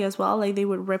quality as well. Like, they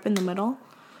would rip in the middle.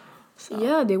 So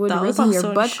Yeah, they would that rip was on your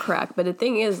also butt crack. But the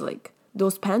thing is, like,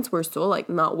 those pants were so, like,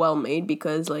 not well made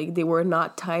because, like, they were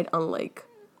not tight on, like,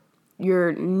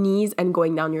 your knees and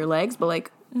going down your legs. But,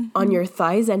 like, on your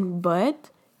thighs and butt,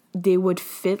 they would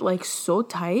fit, like, so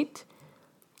tight.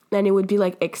 And it would be,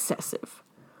 like, excessive.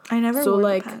 I never So, wore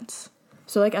like, the pants.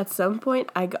 So, like, at some point,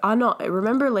 I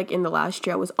remember, like, in the last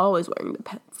year, I was always wearing the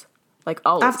pants. Like,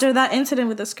 always. After that incident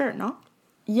with the skirt, no?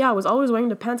 Yeah, I was always wearing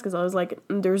the pants because I was like,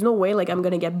 there's no way, like, I'm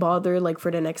going to get bothered, like,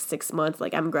 for the next 6 months.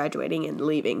 Like, I'm graduating and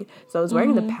leaving. So I was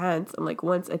wearing the pants. And, like,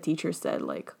 once a teacher said,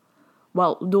 like,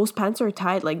 well, those pants are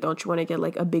tight. Like, don't you want to get,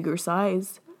 like, a bigger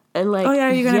size? And, like, Oh, yeah,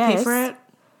 are you going to pay for it?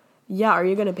 Yeah, are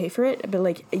you going to pay for it? But,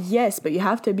 like, yes, but you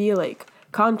have to be, like,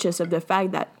 conscious of the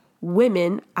fact that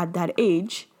women at that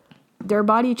age, their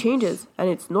body changes and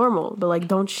it's normal. But, like,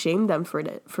 don't shame them for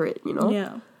it, you know?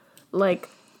 Yeah. Like,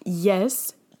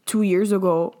 yes, 2 years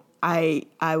ago, I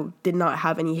did not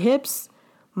have any hips.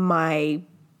 My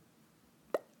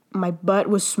butt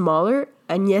was smaller,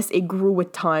 and yes, it grew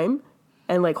with time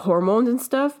and, like, hormones and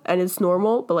stuff, and it's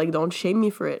normal, but, like, don't shame me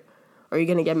for it. Are you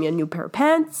gonna get me a new pair of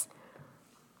pants?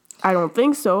 I don't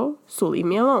think so leave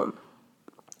me alone.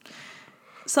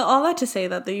 So all that to say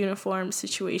that the uniform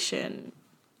situation,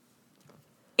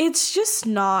 it's just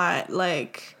not,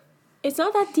 like... It's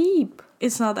not that deep.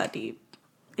 It's not that deep.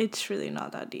 It's really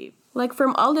not that deep. Like,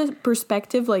 from all the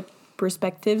perspectives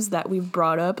that we've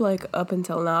brought up, like, up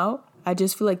until now, I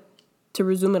just feel like, to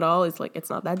resume it all, it's like, it's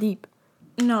not that deep.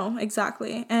 No,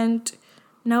 exactly. And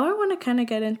now I want to kind of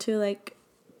get into, like,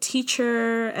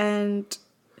 teachers and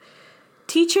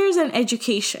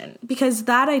education, because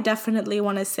that I definitely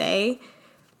want to say,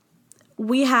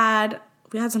 we had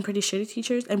some pretty shitty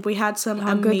teachers, and we had some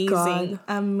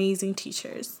amazing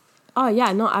teachers. Oh,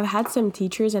 yeah, no, I've had some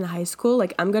teachers in high school.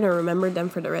 Like, I'm going to remember them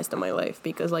for the rest of my life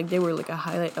because, like, they were, like, a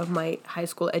highlight of my high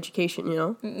school education, you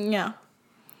know? Yeah.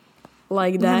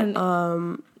 Like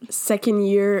that second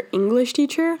year English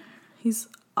teacher. He's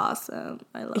awesome.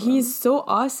 I love him. He's so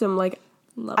awesome. Like,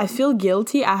 I feel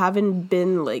guilty. I haven't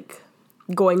been, like,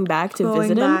 going back to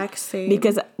visit him. Same.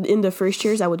 Because in the first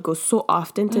years, I would go so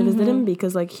often to visit him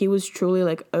because, like, he was truly,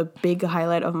 like, a big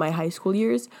highlight of my high school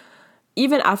years.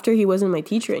 Even after he wasn't my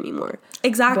teacher anymore.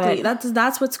 Exactly.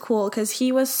 That's what's cool, because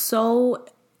he was so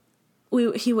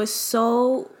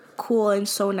cool and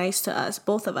so nice to us,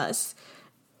 both of us,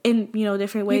 in, you know,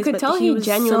 different ways. You could tell he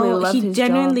genuinely loved his job. He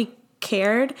genuinely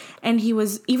cared, and he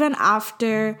was, even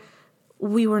after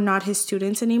we were not his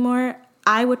students anymore,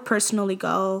 I would personally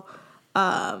go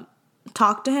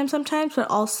talk to him sometimes, but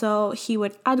also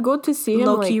I'd go to see him,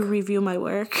 low-key, like, review my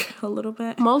work a little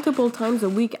bit. Multiple times a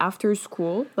week after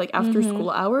school, like after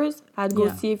school hours. I'd go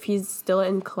see if he's still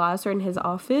in class or in his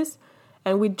office,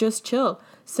 and we'd just chill.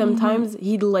 Sometimes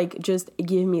he'd, like, just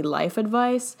give me life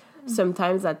advice.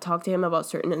 Sometimes I'd talk to him about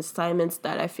certain assignments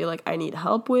that I feel like I need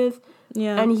help with.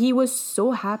 Yeah. And he was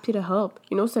so happy to help.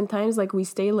 You know, sometimes, like, we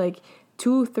stay, like,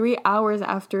 2-3 hours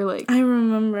after, like, I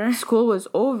remember school was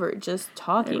over, just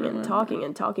talking and talking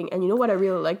and talking. And you know what I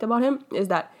really liked about him is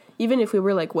that even if we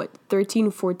were, like,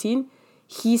 13, 14,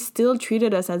 he still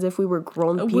treated us as if we were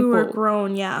grown people. We were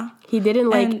grown, yeah. He didn't,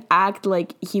 like, act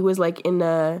like he was, like, in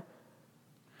a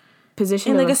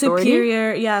position of authority.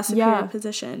 Superior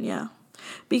position, yeah.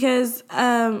 Because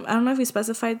I don't know if we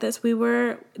specified this. We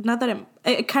were, not that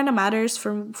it kind of matters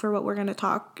for what we're going to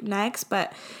talk next,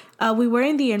 but we were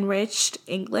in the enriched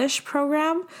English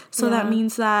program. So that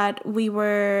means that we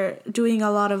were doing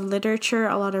a lot of literature,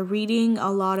 a lot of reading,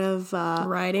 a lot of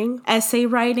writing, essay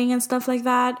writing and stuff like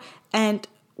that. And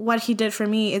what he did for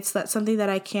me, it's something that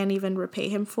I can't even repay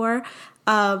him for.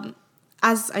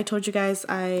 As I told you guys,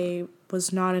 I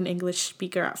was not an English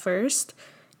speaker at first.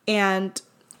 And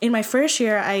in my first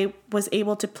year, I was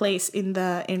able to place in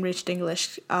the enriched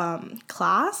English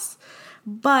class.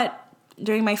 But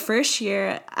during my first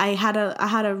year, I had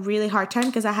a really hard time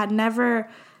because I had never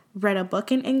read a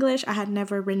book in English. I had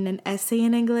never written an essay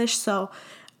in English. So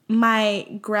my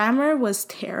grammar was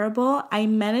terrible. I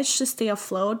managed to stay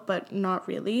afloat, but not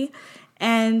really.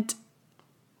 And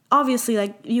obviously,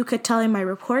 like, you could tell in my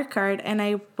report card, and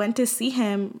I went to see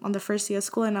him on the first day of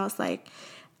school, and I was like,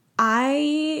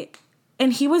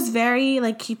 and he was very,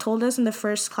 like, he told us in the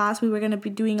first class we were going to be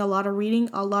doing a lot of reading,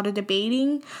 a lot of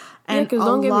debating, and a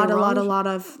lot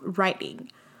of writing.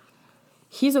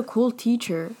 He's a cool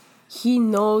teacher. He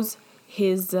knows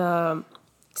his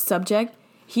subject,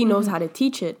 he knows how to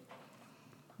teach it.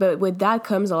 But with that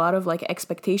comes a lot of like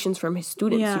expectations from his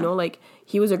students, Yeah. you know, like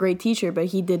he was a great teacher, but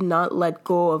he did not let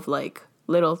go of like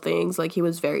little things. Like he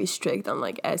was very strict on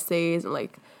like essays and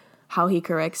like how he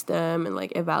corrects them and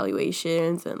like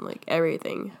evaluations and like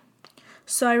everything.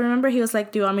 So I remember he was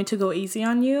like, "Do you want me to go easy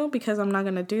on you? Because I'm not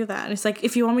gonna do that." And it's like,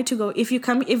 if you want me to go, if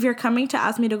you're coming to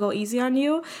ask me to go easy on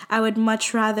you, I would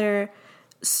much rather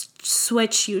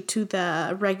switch you to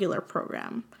the regular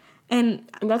program. And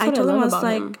that's I what I told him, love I was about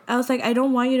like, him. I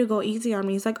don't want you to go easy on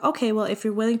me. He's like, okay, well, if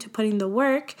you're willing to put in the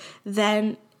work,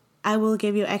 then I will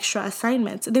give you extra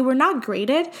assignments. They were not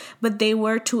graded, but they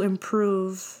were to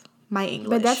improve my English.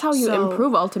 But that's how you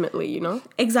improve ultimately, you know?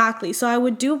 Exactly. So I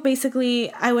would do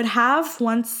basically, I would have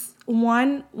one,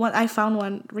 I found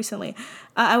one recently.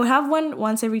 I would have one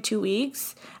once every 2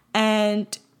 weeks, and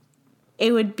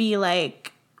it would be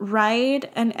like,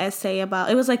 write an essay about,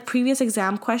 it was like previous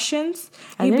exam questions.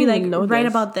 You'd be like, write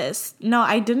about this. No,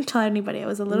 I didn't tell anybody. I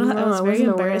was very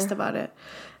embarrassed about it.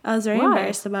 I was very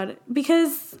embarrassed about it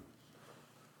because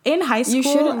in high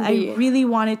school, I really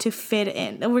wanted to fit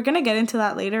in. And we're going to get into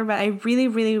that later, but I really,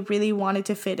 really, really wanted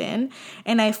to fit in.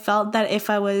 And I felt that if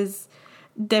I was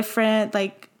different,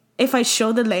 like if I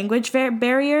showed the language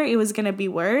barrier, it was going to be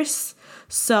worse.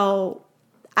 So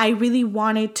I really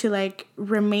wanted to like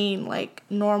remain like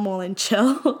normal and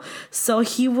chill. So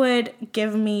he would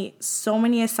give me so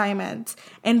many assignments.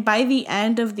 And by the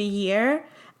end of the year,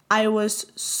 I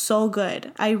was so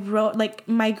good. I wrote, like,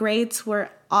 my grades were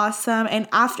awesome. And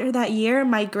after that year,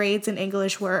 my grades in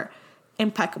English were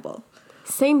impeccable.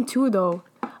 Same too, though.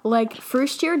 Like,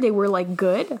 first year, they were, like,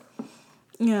 good.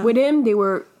 Yeah. With him, they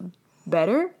were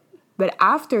better. But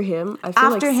after him, I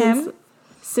feel like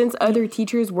since other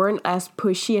teachers weren't as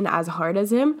pushy and as hard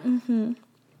as him,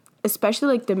 especially,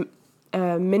 like, the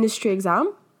ministry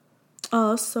exam.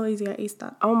 Oh, so easy. I aced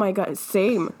that. Oh, my God.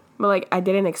 Same. But, like, I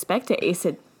didn't expect to ace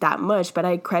it that much, but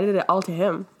I credit it all to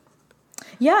him.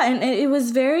 Yeah, and it was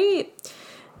very...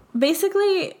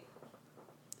 Basically,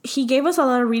 he gave us a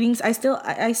lot of readings.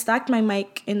 I stacked my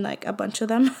mic in, like, a bunch of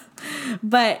them.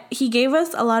 But he gave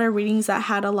us a lot of readings that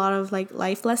had a lot of, like,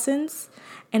 life lessons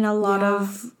and a lot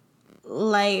of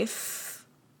life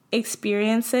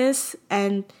experiences.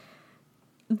 And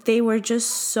they were just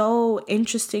so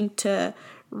interesting to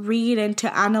read and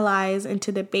to analyze and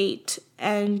to debate.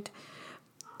 And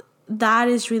that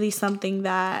is really something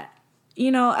that,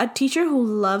 you know, a teacher who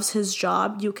loves his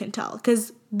job, you can tell.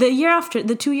 Because the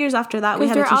 2 years after that, we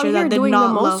had a teacher that did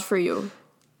not love for you.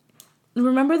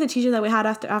 Remember the teacher that we had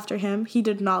after him? He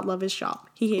did not love his job.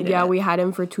 He hated it. Yeah, we had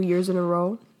him for 2 years in a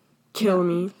row. Kill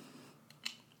me.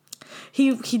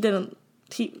 He didn't.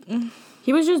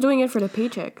 He was just doing it for the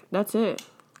paycheck. That's it.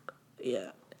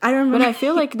 Yeah, I remember. But I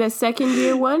feel like the second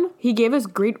year one, he gave us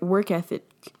great work ethic.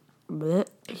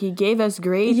 He gave us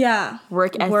great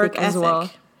work ethic as well.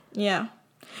 Yeah.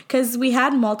 Because we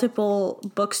had multiple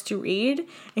books to read.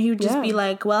 And he would just be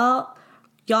like, well,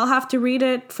 y'all have to read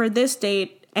it for this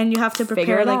date. And you have to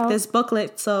prepare like this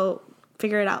booklet. So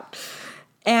figure it out.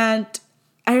 And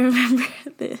I remember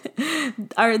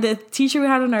the teacher we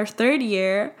had in our third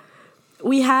year,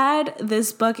 we had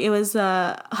this book. It was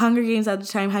Hunger Games at the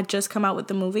time had just come out with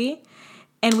the movie.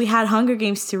 And we had Hunger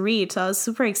Games to read. So I was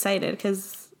super excited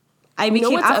because you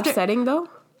know what's upsetting though?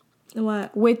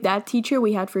 What? With that teacher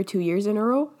we had for 2 years in a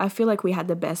row, I feel like we had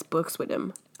the best books with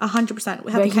him. 100%.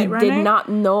 We had but the Kite Runner. He did not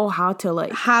know how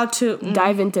to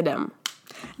dive into them.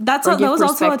 That was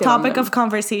also a topic of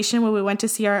conversation when we went to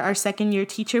see our second year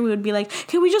teacher. We would be like,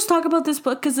 can we just talk about this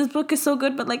book? Because this book is so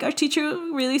good, but like our teacher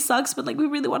really sucks, but like we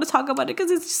really want to talk about it because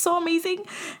it's so amazing.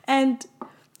 And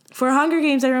for Hunger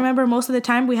Games, I remember most of the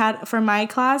time for my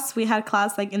class, we had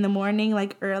class like in the morning,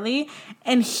 like early,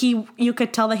 and you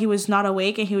could tell that he was not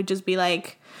awake, and he would just be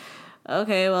like,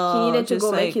 okay, well, he needed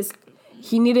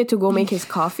to go make his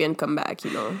coffee and come back,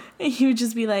 you know. And he would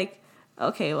just be like,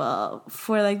 okay, well,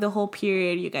 for like the whole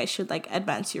period, you guys should like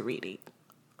advance your reading.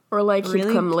 Or like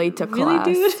he'd come late to class.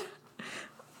 Really, dude?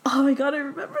 Oh my God, I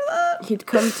remember that. He'd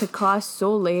come to class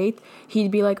so late. He'd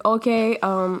be like, okay,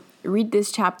 read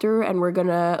this chapter and we're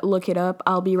gonna look it up.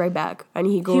 I'll be right back. And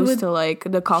he goes to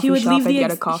like the coffee shop and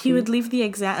get a coffee. He would leave the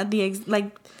exam,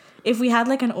 like if we had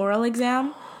like an oral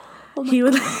exam, he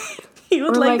would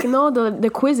or like no, the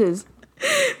quizzes,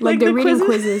 like the reading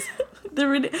quizzes.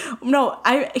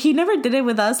 He never did it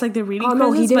with us, like the reading quizzes.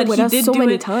 No, he did it with us so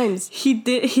many times. He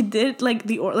did like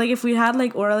like if we had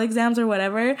like oral exams or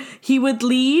whatever, he would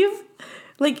leave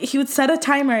Like, he would set a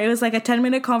timer. It was like a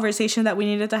 10-minute conversation that we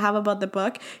needed to have about the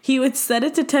book. He would set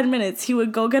it to 10 minutes. He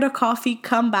would go get a coffee,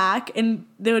 come back, and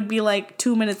there would be like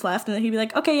 2 minutes left. And then he'd be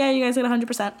like, okay, yeah, you guys get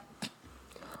 100%.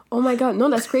 Oh my God. No,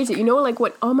 that's crazy. You know, like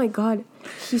what? Oh my God.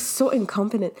 He's so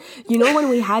incompetent. You know, when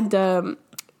we had the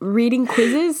reading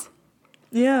quizzes?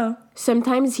 Yeah.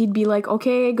 Sometimes he'd be like,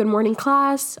 okay, good morning,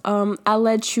 class. I'll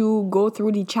let you go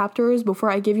through the chapters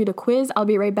before I give you the quiz. I'll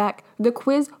be right back. The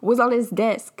quiz was on his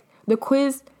desk. The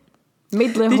quiz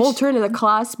made the whole turn of the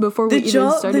class before we even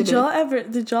started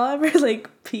it. Did y'all ever,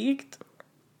 like, peeked?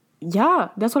 Yeah,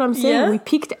 that's what I'm saying. Yeah? We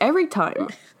peaked every time.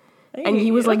 And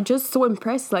he was like just so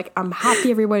impressed. Like, I'm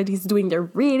happy everybody's doing their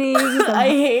readings.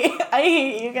 I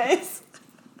hate you guys.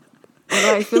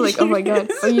 And I feel like, oh my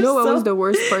God. Oh, you know what was the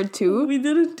worst part too? We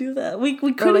didn't do that. We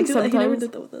couldn't like do that. He never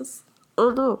did that with us.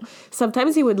 Oh no.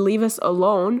 Sometimes he would leave us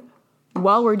alone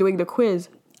while we're doing the quiz.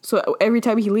 So every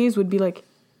time he leaves, would be like,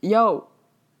 yo,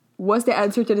 what's the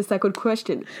answer to the second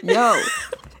question? Yo,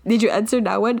 did you answer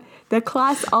that one? The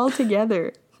class all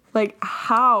together. Like,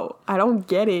 how? I don't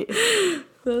get it.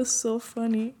 That was so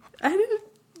funny.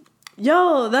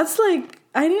 That's like,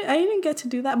 I didn't get to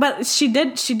do that. But she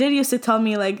did used to tell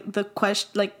me like the quiz.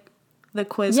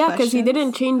 Yeah, because he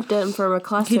didn't change them from a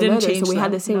class to another, so we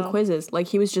had the same no. quizzes. Like,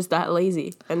 he was just that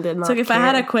lazy and did not So if care. I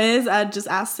had a quiz, I'd just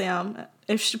ask Sam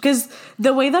because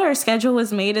the way that our schedule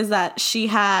was made is that she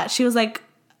was like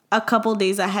a couple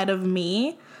days ahead of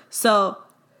me. So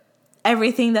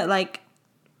everything that like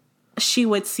she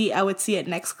would see, I would see it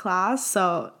next class.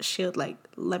 So she would like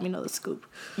let me know the scoop.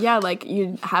 Yeah, like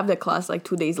you'd have the class like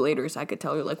 2 days later, so I could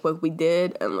tell you like what we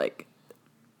did and like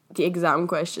the exam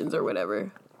questions or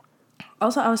whatever.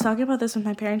 Also, I was talking about this with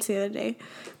my parents the other day.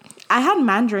 I had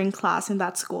Mandarin class in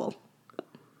that school.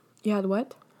 You had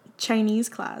what? Chinese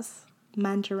class.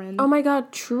 Mandarin. Oh my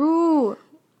God, true.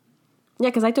 Yeah,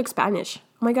 because I took Spanish.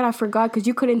 Oh my God, I forgot because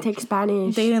you couldn't take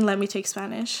Spanish. They didn't let me take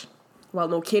Spanish. Well,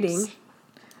 no kidding.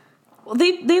 Well,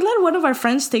 they let one of our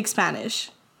friends take Spanish.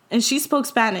 And she spoke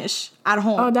Spanish at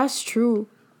home. Oh, that's true.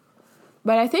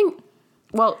 But I think,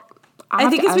 well, I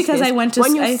think it's because I went to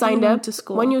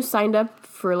school. When you signed up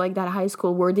for like that high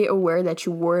school, were they aware that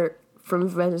you were from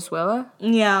Venezuela?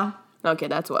 Yeah. Okay,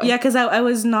 that's why. Yeah, because I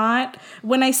was not,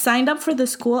 when I signed up for the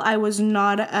school, I was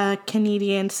not a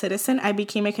Canadian citizen. I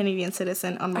became a Canadian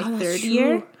citizen on my third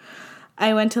year.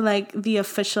 I went to like the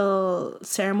official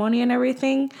ceremony and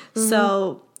everything. Mm-hmm.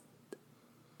 So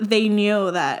they knew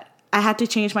that I had to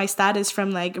change my status from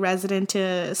like resident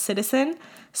to citizen.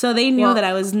 So they knew that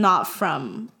I was not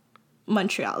from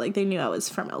Montreal. Like they knew I was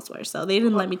from elsewhere. So they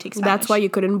didn't let me take Spanish. That's why you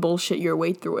couldn't bullshit your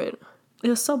way through it. It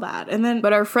was so bad. And then,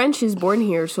 but our friend, she's born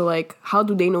here. So like, how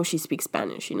do they know she speaks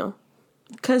Spanish, you know?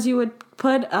 Because you would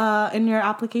put in your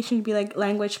application to be like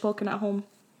language spoken at home.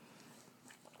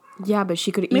 Yeah, but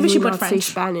she could easily not say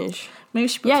Spanish. Maybe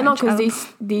she put French. No, because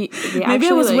they maybe actually,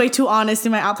 I was way too honest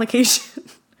in my application.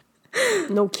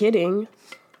 No kidding.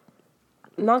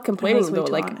 Not complaining though.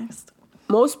 Like honest.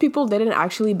 Most people didn't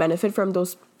actually benefit from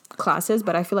those classes,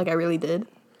 but I feel like I really did.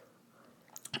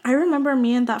 I remember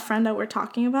me and that friend that we're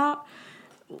talking about.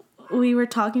 We were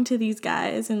talking to these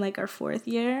guys in like our fourth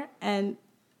year, and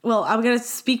well, I'm gonna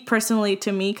speak personally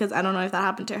to me because I don't know if that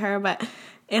happened to her, but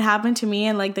it happened to me.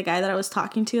 And like the guy that I was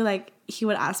talking to, like he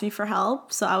would ask me for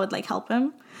help, so I would like help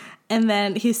him. And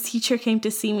then his teacher came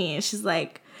to see me, and she's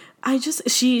like,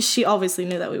 she obviously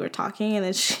knew that we were talking, and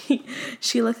then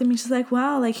she looked at me, she's like,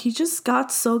 wow, like he just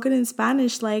got so good in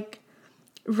Spanish, like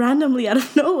randomly out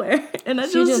of nowhere. And I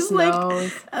was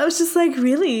just like,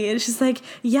 really? And she's like,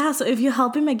 yeah, so if you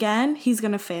help him again, he's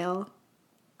gonna fail.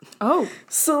 Oh,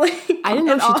 so like I didn't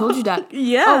know she told you that.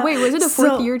 Yeah. Oh wait, was it a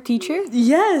fourth year teacher?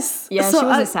 Yes. Yeah, so she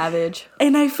was a savage.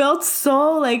 And I felt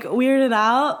so like weirded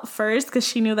out first because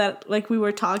she knew that like we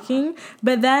were talking,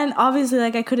 but then obviously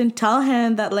like I couldn't tell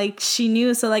him that like she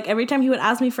knew. So like every time he would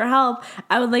ask me for help,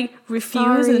 I would like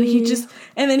refuse. Sorry.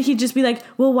 And then he'd just be like,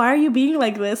 well, why are you being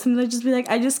like this? And I'd just be like,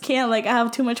 I just can't, like I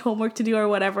have too much homework to do or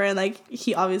whatever. And like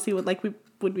he obviously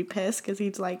would be pissed because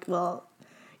he's like, well,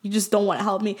 you just don't want to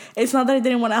help me. It's not that I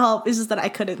didn't want to help. It's just that I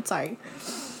couldn't. Sorry.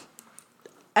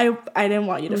 I didn't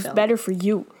want you to fail. It was better for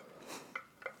you.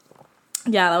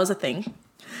 Yeah, that was a thing.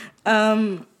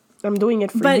 I'm doing it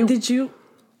for you. But did you...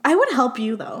 I would help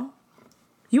you, though.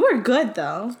 You were good,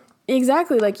 though.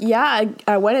 Exactly. Like, yeah,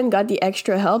 I went and got the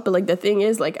extra help. But, like, the thing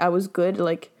is, like, I was good,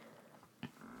 like,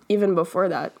 even before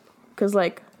that. Because,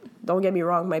 like, don't get me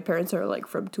wrong. My parents are, like,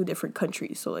 from 2 different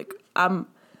countries. So, like,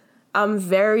 I'm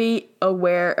very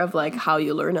aware of, like, how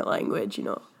you learn a language, you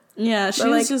know? Yeah, she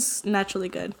was just naturally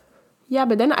good. Yeah,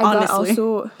 but then I got Honestly.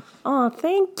 also... Oh,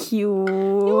 thank you.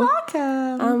 You're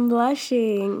welcome. I'm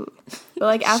blushing. But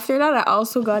like after that, I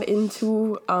also got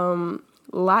into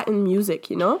Latin music,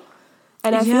 you know?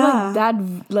 And I feel Yeah. like that,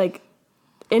 like,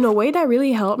 in a way that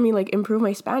really helped me like improve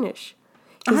my Spanish.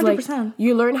 Because like 100%.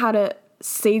 you learn how to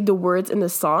say the words in the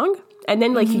song, and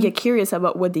then like you get curious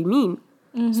about what they mean.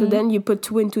 So then you put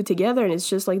two and two together, and it's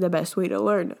just like the best way to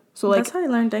learn. So like That's how I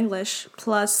learned English,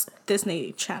 plus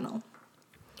Disney Channel.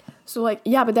 So, like,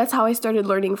 yeah, but that's how I started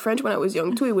learning French when I was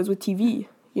young, too. It was with TV.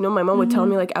 You know, my mom would tell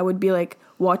me, like, I would be, like,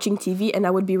 watching TV, and I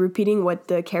would be repeating what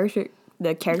the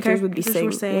characters would be saying.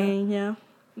 Were saying, yeah.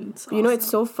 It's You know, awesome. it's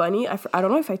so funny. I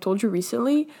don't know if I told you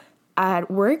recently.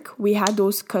 At work, we had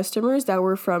those customers that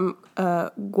were from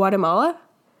Guatemala.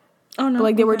 Oh, no. But,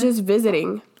 like, they were okay. just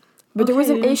visiting. But there was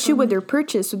Okay, an they didn't issue tell with me. their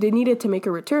purchase, so they needed to make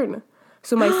a return.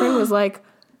 So my friend was like,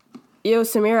 yo,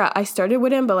 Samira, I started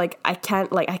with him, but, like, I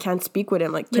can't speak with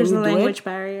him. Like, can There's you a do language it?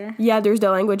 barrier. Yeah, there's the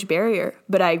language barrier,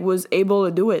 but I was able to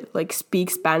do it. Like,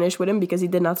 speak Spanish with him because he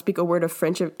did not speak a word of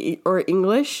French or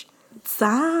English.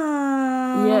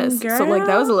 Damn, Yes. So, like,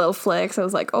 that was a girl. little flex. I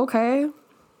was like, okay,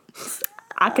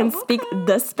 I can speak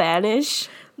the Spanish.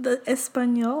 The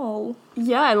Espanol.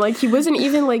 Yeah, and, like, he wasn't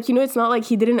even, like, you know, it's not like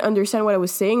he didn't understand what I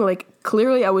was saying. Like,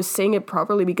 clearly I was saying it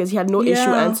properly because he had no issue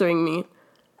Yeah. answering me.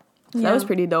 So that was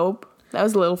pretty dope. That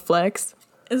was a little flex.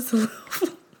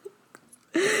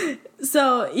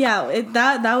 So yeah,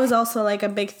 that was also like a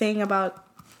big thing about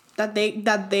that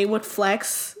they would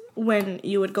flex when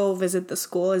you would go visit the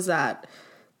school, is that,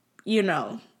 you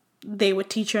know, they would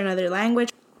teach you another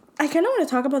language. I kind of want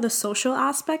to talk about the social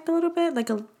aspect a little bit, like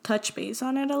a touch base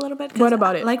on it a little bit. 'Cause What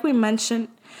about it? Like we mentioned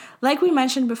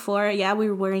before, yeah, we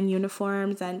were wearing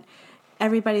uniforms and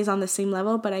everybody's on the same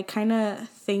level, but I kind of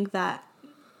think that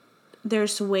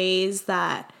there's ways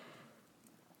that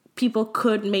people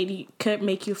could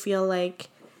make you feel like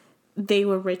they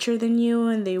were richer than you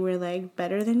and they were like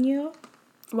better than you.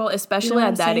 Well, especially You know what at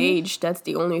I'm that saying? age, that's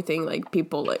the only thing, like,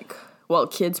 people, like, well,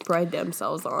 kids pride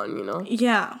themselves on, you know?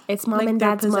 Yeah. It's mom Like and their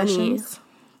dad's money. possessions.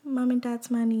 Mom and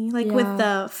dad's money. Like Yeah. with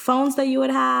the phones that you would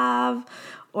have,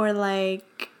 or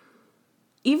like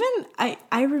even I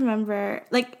remember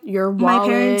like Your my wallet,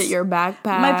 parents, your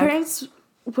backpack. My parents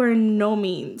were no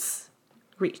means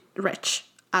rich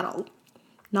at all.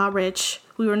 Not rich.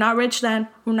 We were not rich then.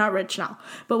 We're not rich now.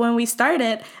 But when we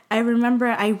started, I remember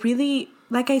I really,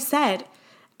 like I said,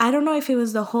 I don't know if it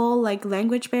was the whole like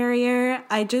language barrier.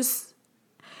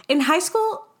 In high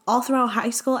school, all throughout high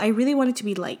school, I really wanted to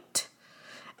be liked.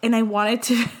 And I wanted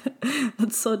to,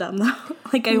 that's so dumb though.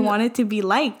 Like I wanted to be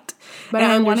liked. But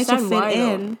and I wanted to understand fit why,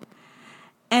 though. in.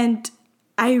 And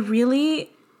I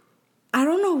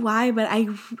don't know why, but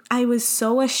I was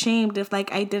so ashamed if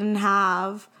like I didn't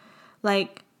have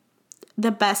like the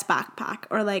best backpack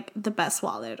or like the best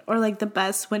wallet or like the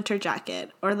best winter jacket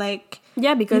or like,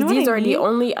 Yeah, because you know these what I are the mean?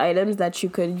 only items that you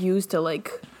could use to, like,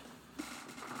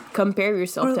 compare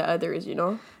yourself Or- to others, you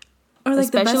know? or like Especially,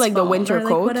 the best like, the phone, winter or, like,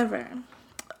 coat. whatever.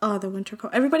 Oh, the winter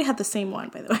coat. Everybody had the same one,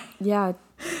 by the way. Yeah.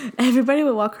 Everybody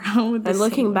would walk around with the And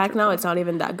looking same back winter now, coat. it's not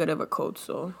even that good of a coat,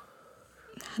 so.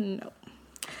 No.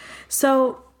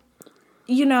 So,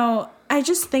 you know, I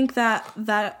just think that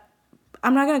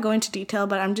I'm not going to go into detail,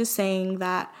 but I'm just saying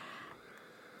that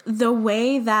the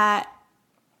way that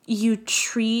you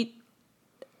treat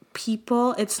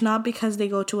people, it's not because they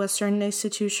go to a certain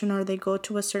institution or they go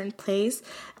to a certain place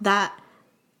that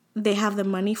they have the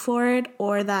money for it,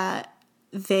 or that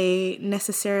they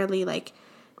necessarily like,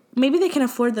 maybe they can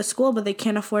afford the school, but they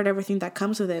can't afford everything that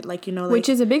comes with it. Like, you know, like, Which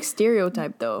is a big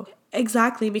stereotype, though.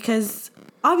 exactly, because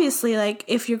obviously, like,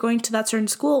 if you're going to that certain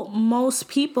school, most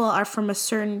people are from a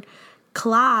certain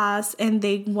class and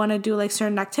they want to do like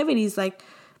certain activities, like,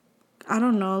 I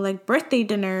don't know, like birthday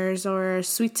dinners or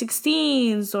sweet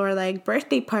 16s or like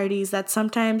birthday parties that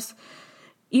sometimes,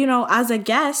 you know, as a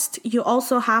guest, you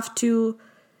also have to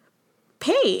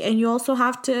pay, and you also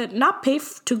have to not pay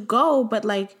to go, but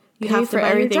like you Pay have to for buy your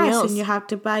everything dress else. and you have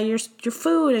to buy your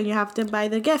food and you have to buy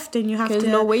the gift and you have There's to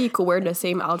no way you could wear the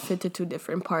same outfit to two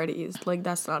different parties. Like,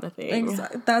 that's not a thing.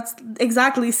 That's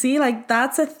exactly. See, like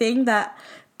that's a thing that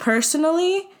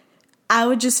personally I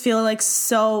would just feel like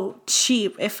so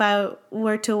cheap if I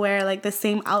were to wear like the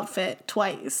same outfit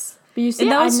twice. But you see,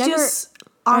 And that I was never, just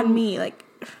on me. Like,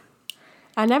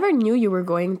 I never knew you were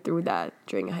going through that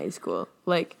during high school.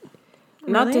 Like,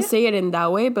 not to Really? say it in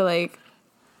that way, but like,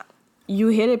 you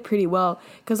hit it pretty well.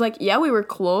 Because, like, yeah, we were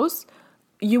close.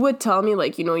 You would tell me,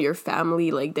 like, you know, your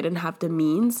family, like, didn't have the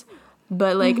means.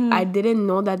 But, like, I didn't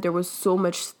know that there was so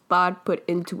much thought put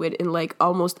into it in, like,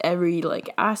 almost every, like,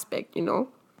 aspect, you know?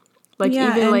 Like, Yeah,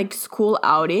 even, and- like, school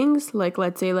outings, like,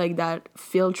 let's say, like, that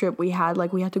field trip we had,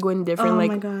 like, we had to go in different, Oh my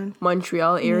like, God.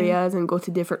 Montreal areas and go to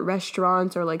different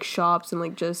restaurants or, like, shops and,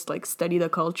 like, just, like, study the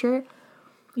culture.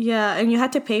 Yeah, and you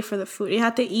had to pay for the food. You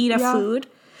had to eat a Yeah. food.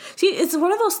 See, it's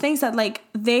one of those things that, like,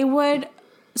 they would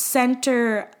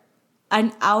center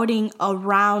an outing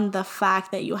around the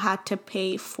fact that you had to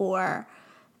pay for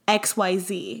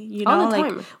XYZ, you know? All the Like,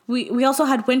 time. we also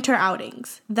had winter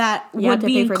outings that You had would to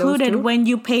be pay for those included too? when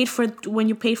you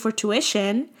paid for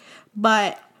tuition,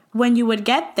 but when you would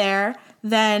get there,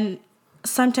 then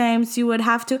sometimes you would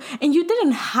have to, and you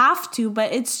didn't have to,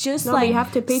 but it's just No, like but you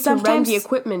have to pay to rent sometimes the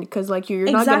equipment because, like, you're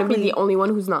not going to be Exactly. the only one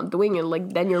who's not doing it.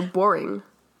 Like, then you're boring.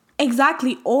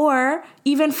 Exactly. Or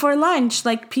even for lunch,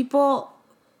 like people,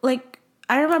 like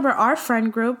I remember our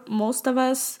friend group, most of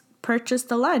us purchased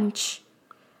the lunch.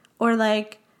 Or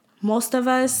like most of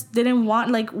us didn't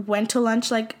want, like went to lunch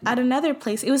like at another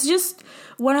place. It was just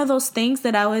one of those things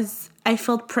that I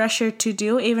felt pressure to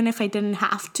do even if I didn't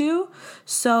have to.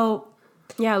 So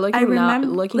Yeah, looking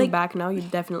like- back now, you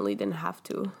definitely didn't have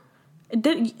to.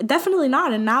 definitely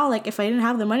not. And now like if I didn't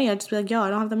have the money, I'd just be like, yo, I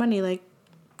don't have the money. Like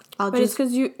I'll But it's just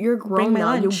because you're grown my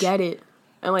now. You lunch. get it.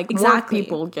 And, like, Exactly. more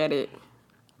people get it.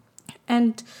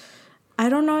 And I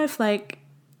don't know if like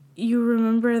you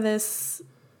remember this.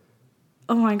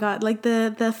 Oh my God! Like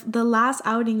the last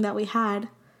outing that we had.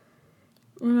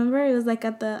 Remember, it was like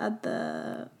at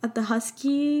the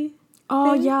Husky.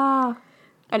 Oh, thing? yeah.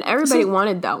 And everybody So-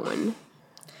 wanted that one.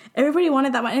 Everybody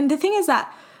wanted that one, and the thing is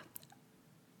that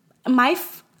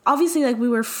obviously like we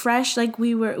were fresh, like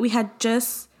we had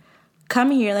just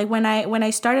come here. Like when I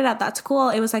started at that school,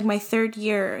 it was like my third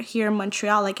year here in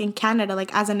Montreal, like in Canada,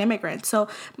 like as an immigrant. So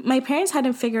my parents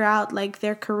hadn't figured out like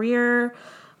their career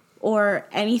or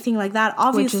anything like that.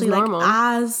 Obviously, like normal.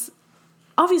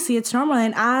 obviously it's normal,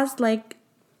 and as like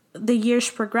the years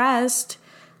progressed,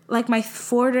 like my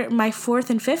fourth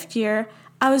and fifth year,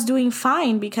 I was doing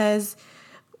fine because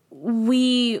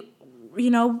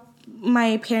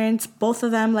my parents, both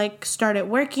of them, like started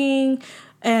working,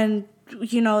 and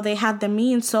they had the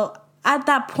means. So at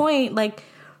that point, like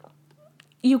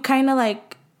you kind of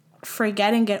like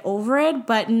forget and get over it.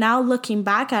 But now looking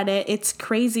back at it, it's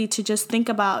crazy to just think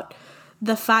about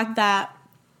the fact that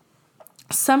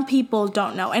some people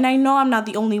don't know. And I know I'm not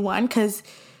the only one, because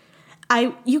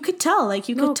you could tell, like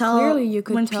you could tell clearly you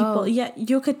could when tell. people, yeah,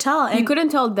 you could tell. And You couldn't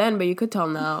tell then, but you could tell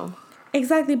now.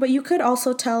 exactly, but you could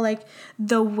also tell like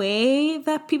the way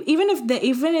that people, even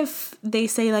if they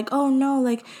say like, oh no,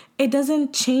 like it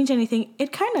doesn't change anything,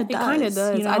 it kind of does. It kind of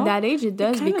does. you know? At that age, it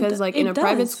does, kinda because like in it a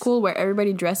private does. school where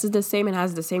everybody dresses the same and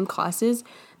has the same classes,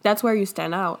 that's where you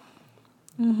stand out.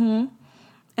 And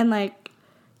like,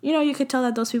 you could tell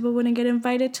that those people wouldn't get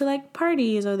invited to like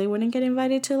parties, or they wouldn't get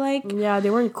invited to like Yeah, they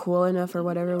weren't cool enough or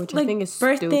whatever, which I think is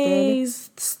birthdays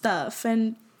stuff.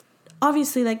 And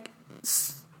obviously like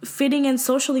fitting in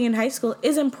socially in high school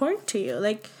is important to you,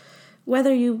 like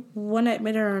whether you want to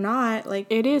admit it or not. Like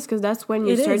stupid. It is, because that's when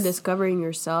you It start is. discovering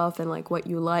yourself and like what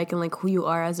you like and like who you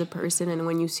are as a person. And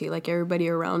when you see like everybody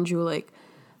around you like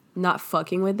not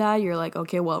fucking with that, you're like,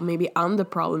 okay, well, maybe I'm the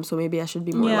problem, so maybe I should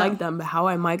be more Yeah. like them. But how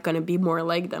am I gonna be more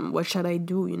like them? What should I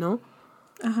do?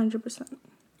 100%.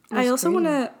 I also want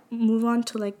to move on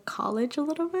to like college a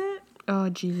little bit. Oh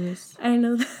Jesus. I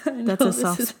know That's a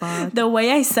soft spot. The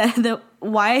way I said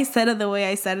why I said it the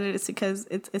way I said it is because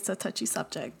it's a touchy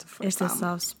subject for It's some. a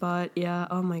soft spot. Yeah.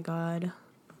 Oh my God.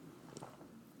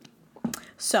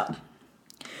 So,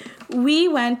 we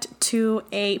went to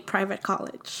a private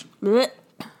college. Blech.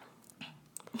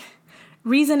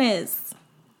 Reason is,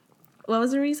 what was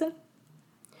the reason?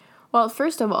 Well,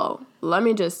 first of all, let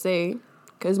me just say,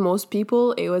 because most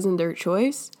people, it wasn't their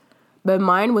choice, but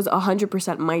mine was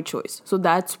 100% my choice. So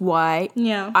that's why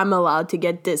Yeah. I'm allowed to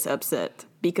get this upset,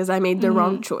 because I made the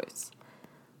wrong choice.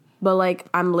 But like,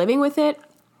 I'm living with it.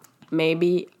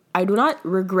 Maybe I do not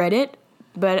regret it,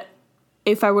 but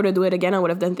if I were to do it again, I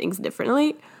would have done things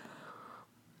differently.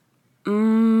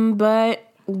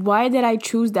 But why did I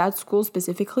choose that school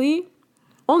specifically?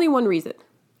 Only one reason.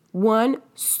 One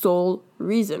sole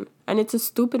reason. And it's a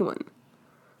stupid one.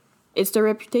 It's the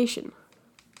reputation.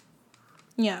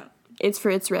 Yeah. It's for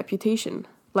its reputation.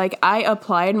 Like, I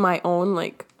applied my own,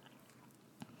 like,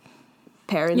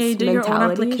 parents' Yeah, you did your own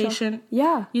mentality. application.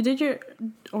 Yeah. You did your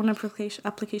own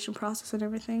application process and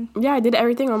everything. Yeah, I did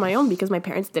everything on my own because my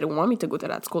parents didn't want me to go to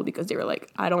that school, because they were like,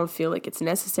 I don't feel like it's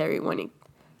necessary when it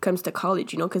comes to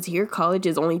college, because here college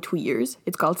is only 2 years.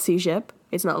 It's called cégep.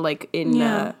 It's not like in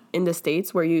the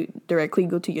States where you directly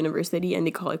go to university and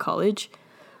they call it college.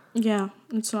 Yeah,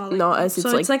 it's not like No, that. us, it's so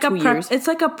like it's like 2 years. It's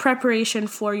like a preparation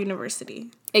for university.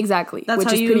 Exactly. That's which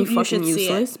how is you, pretty you fucking should see it.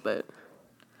 useless, but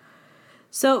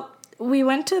So we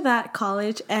went to that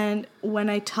college, and when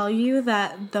I tell you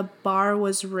that the bar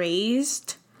was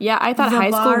raised, yeah, I thought The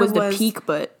high school bar was the was- peak,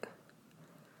 but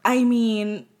I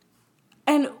mean,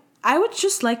 and I would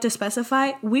just like to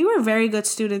specify, we were very good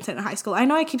students in high school. I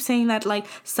know I keep saying that like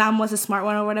Sam was a smart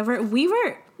one or whatever. We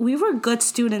were good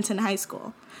students in high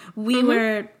school. We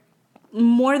were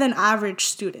more than average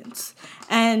students.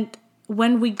 And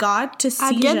when we got to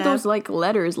I get CEGEP, those like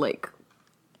letters like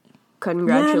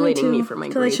congratulating me for my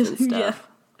grades and stuff.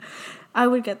 Yeah. I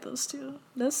would get those too.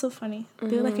 That's so funny. They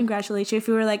would like congratulate you if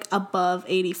you were like above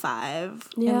 85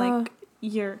 in Yeah. like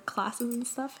your classes and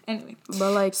stuff. Anyway.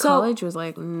 But like So- college was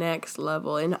like next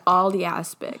level in all the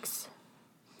aspects.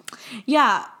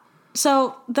 Yeah.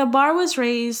 So the bar was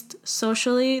raised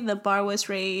socially, the bar was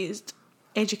raised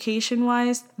education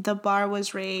wise, the bar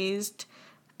was raised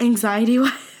anxiety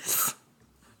wise.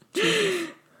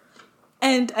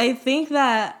 And I think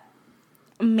that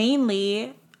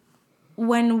mainly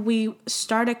when we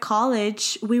started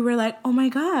college, we were like, oh my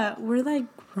God, we're like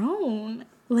grown.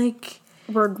 Like,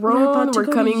 We're about grown. to We're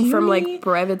go to coming from uni. like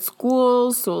private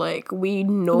schools, so like we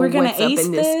know We're gonna what's up ace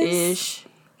in this this. ish.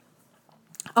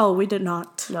 oh, we did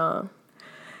not. Nah.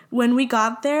 When we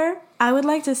got there, I would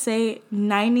like to say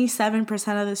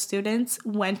 97% of the students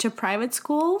went to private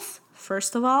schools,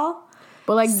 first of all.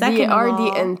 But like they Second of are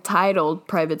the all- entitled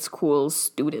private school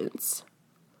students.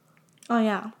 Oh,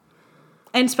 yeah.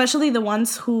 And especially the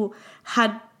ones who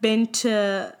had been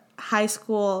to high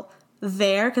school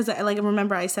there, because like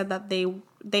remember I said that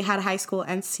they had high school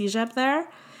and CEGEP there.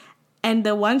 And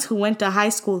the ones who went to high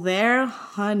school there,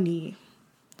 honey,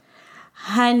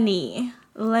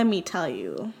 let me tell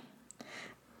you.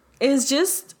 It's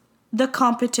just the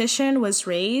competition was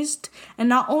raised, and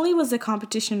not only was the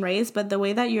competition raised, but the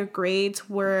way that your grades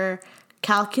were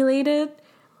calculated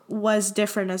was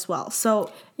different as well.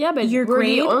 So Yeah, but your we're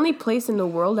grade, the only place in the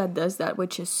world that does that,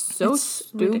 which is so It's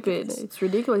stupid. ridiculous. It's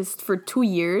ridiculous for 2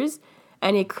 years,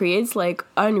 and it creates like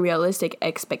unrealistic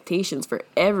expectations for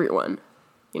everyone.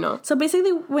 You know? so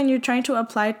basically when you're trying to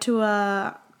apply to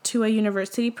a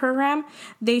university program,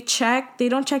 they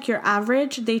don't check your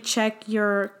average, they check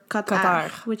your Qatar.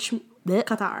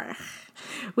 Qatar,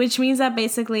 which means that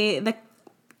basically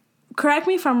correct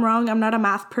me if I'm wrong, I'm not a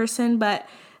math person, but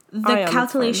the it's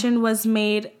calculation was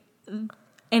made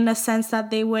in a sense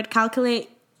that they would calculate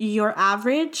your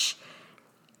average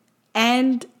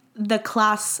and the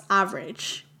class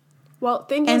average. Well,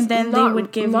 thing And is, then they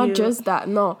would give not you- just that.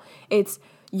 No, it's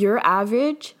your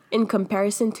average in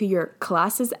comparison to your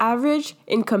class's average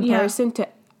in comparison to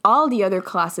all the other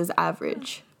classes'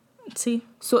 average. See?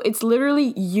 So it's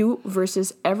literally you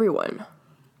versus everyone,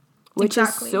 which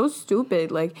Exactly. is so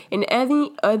stupid. Like in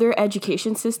any other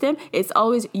education system, it's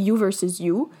always you versus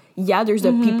you. Yeah, there's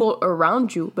the people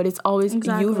around you, but it's always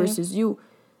Exactly. you versus you.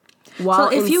 While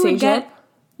if in you would CEGEP, get-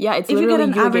 yeah, it's If you get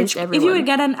literally an you average, against everyone. if you would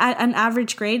get an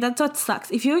average grade, that's what sucks.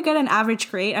 If you would get an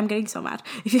average grade, I'm getting so mad.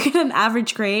 If you get an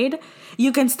average grade,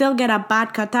 you can still get a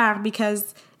bad Qatar,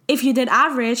 because if you did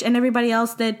average and everybody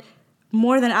else did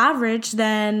more than average,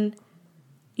 then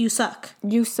you suck.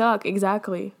 You suck,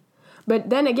 exactly. But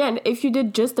then again, if you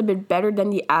did just a bit better than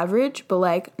the average, but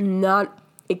like not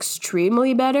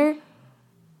extremely better,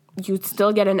 you'd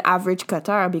still get an average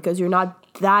Qatar because you're not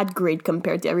that great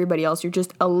compared to everybody else. You're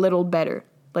just a little better.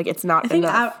 Like it's not I think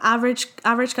enough. average.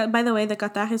 By the way, the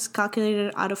Qatar is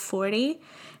calculated out of 40,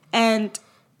 and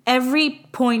every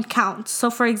point counts. So,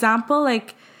 for example,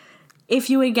 like if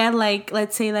you would get like,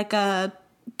 let's say like a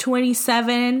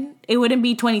 27, it wouldn't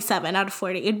be 27 out of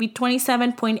 40. It'd be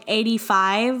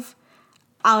 27.85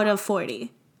 out of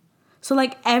 40. So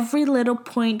like every little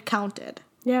point counted.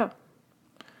 Yeah.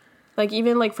 Like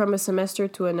even like from a semester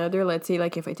to another, let's say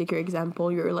like if I take your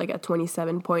example, you're like at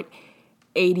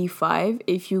 27.85.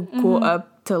 If you go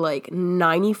up to like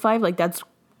 95, like that's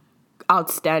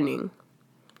outstanding.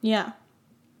 Yeah.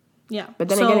 Yeah. But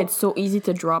then again, it's so easy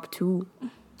to drop too.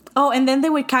 Oh, and then they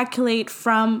would calculate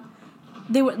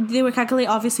they would calculate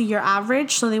obviously your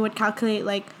average, so they would calculate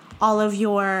like all of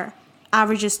your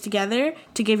averages together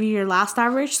to give you your last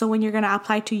average. So when you're gonna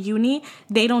apply to uni,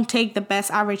 they don't take the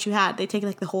best average you had, they take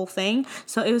like the whole thing.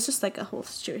 So it was just like a whole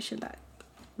situation that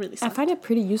really I sucked. find it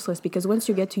pretty useless because once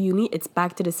you get to uni, it's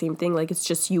back to the same thing. Like it's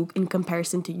just you in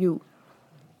comparison to you.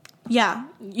 Yeah,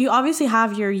 you obviously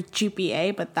have your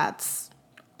GPA, but that's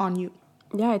on you.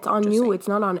 Yeah, it's on you. Interesting. It's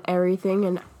not on everything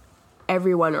and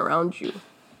everyone around you.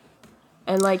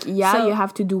 And like, yeah, So- you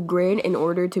have to do great in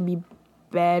order to be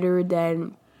better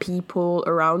than people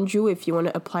around you if you want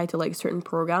to apply to like certain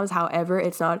programs. However,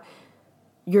 it's not,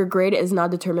 your grade is not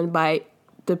determined by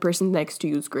the person next to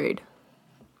you's grade.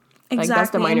 Exactly. Like,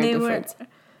 that's the minor difference.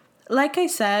 Like I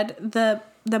said,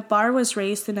 the bar was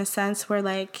raised in a sense where,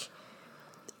 like,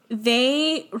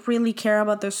 they really care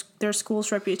about their school's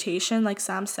reputation, like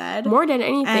Sam said. More than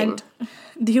anything. And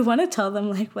do you want to tell them,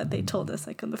 like, what they told us,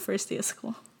 like, on the first day of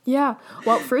school? Yeah.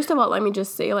 Well, first of all, let me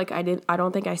just say, like, I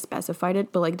don't think I specified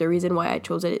it, but, like, the reason why I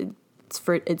chose it, it's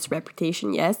for its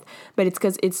reputation, yes, but it's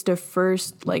because it's the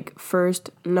first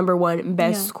number one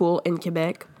best school in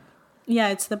Quebec. Yeah,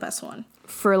 it's the best one.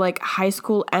 For, like, high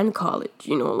school and college,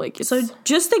 you know, like, it's... So,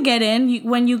 just to get in,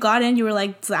 when you got in, you were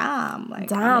like, damn. Like,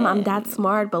 damn, I'm that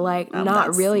smart, but, like,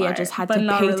 not really. Smart, I just had to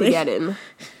pay really. To get in.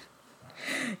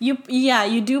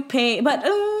 You do pay, but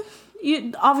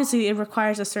obviously it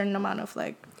requires a certain amount of,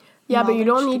 like, yeah, but you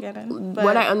don't need...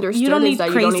 What I understood is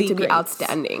that you don't need to be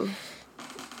outstanding.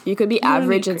 You could be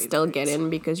average and still get in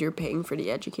because you're paying for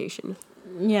the education.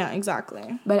 Yeah,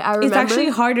 exactly. But I remember... It's actually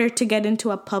harder to get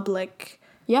into a public...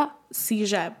 Yeah.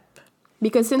 CEGEP.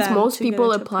 Because since most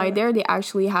people apply there, they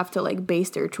actually have to, like, base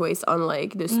their choice on,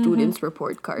 like, the students'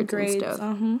 report cards grades, and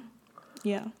stuff.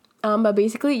 Yeah. But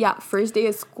basically, yeah, first day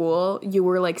of school, you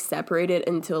were, like, separated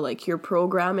into, like, your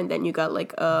program, and then you got,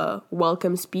 like, a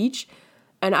welcome speech.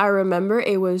 And I remember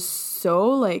it was so,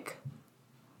 like,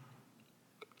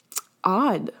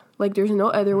 odd. Like, there's no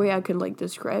other way I could, like,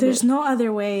 describe it. There's no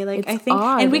other way. Like, I think...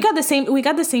 odd. And we got the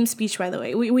same speech, by the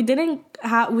way. We didn't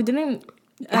have it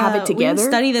together. We didn't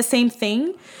study the same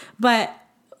thing, but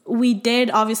we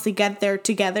did obviously get there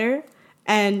together,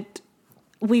 and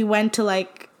we went to,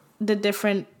 like, the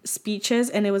different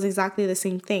speeches, and it was exactly the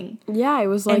same thing. Yeah, it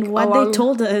was like... And what they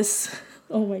told us...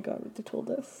 Oh my God, what they told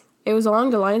us. It was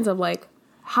along the lines of, like,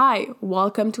 hi,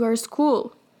 welcome to our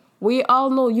school. We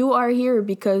all know you are here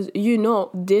because you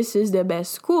know this is the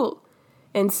best school.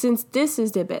 And since this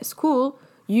is the best school,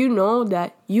 you know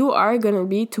that you are going to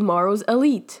be tomorrow's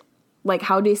elite. Like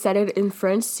how they said it in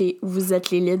French, c'est vous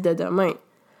êtes l'élite de demain.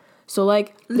 So,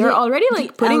 like, they're already,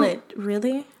 like, putting... Elite,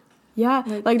 really? Yeah,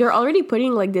 like, they're already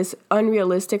putting, like, this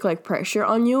unrealistic, like, pressure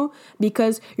on you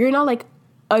because you're not like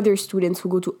other students who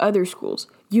go to other schools.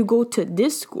 You go to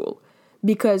this school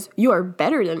because you are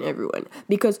better than everyone.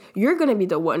 Because you're going to be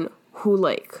the one who,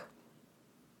 like...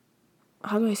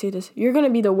 How do I say this? You're going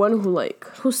to be the one who, like...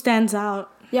 Who stands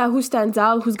out. Yeah, who stands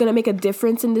out, who's going to make a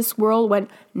difference in this world when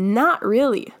not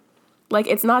really. Like,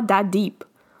 it's not that deep.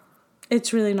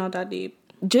 It's really not that deep.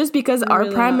 Just because our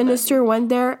prime minister went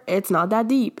there, it's not that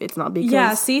deep. It's not because...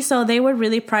 Yeah, see, so they would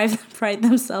really pride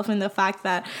themselves in the fact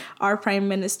that our prime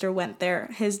minister went there.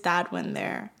 His dad went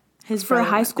there. His for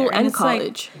high school and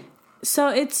college. Like, so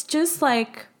it's just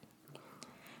like...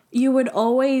 You would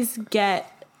always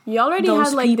get... You already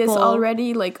had, like, this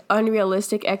already, like,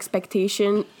 unrealistic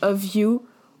expectation of you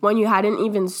when you hadn't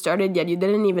even started yet. You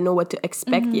didn't even know what to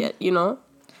expect yet, you know?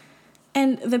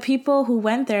 And the people who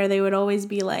went there, they would always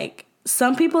be like,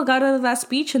 some people got out of that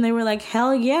speech and they were like,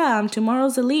 hell yeah, I'm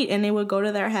tomorrow's elite. And they would go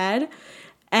to their head.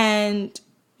 And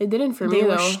it didn't for me,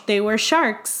 though. They were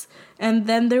sharks. And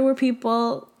then there were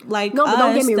people like us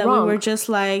don't get me that wrong. We were just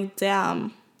like,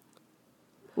 damn,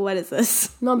 what is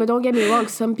this? No, but don't get me wrong.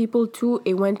 Some people, too,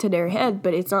 it went to their head.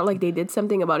 But it's not like they did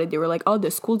something about it. They were like, oh,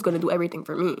 the school's going to do everything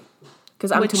for me.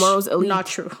 Because I'm tomorrow's elite. Not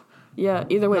true. Yeah,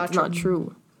 either way, it's not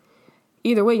true.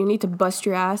 Either way, you need to bust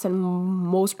your ass, and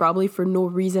most probably for no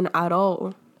reason at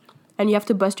all. And you have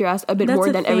to bust your ass a bit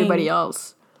more than everybody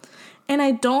else. And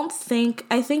I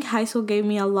think high school gave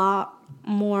me a lot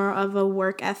more of a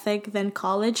work ethic than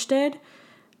college did.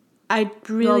 I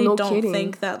really don't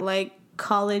think that, like,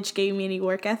 college gave me any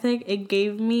work ethic.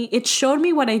 It showed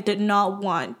me what I did not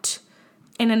want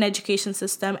in an education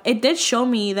system. It did show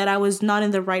me that I was not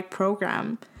in the right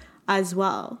program as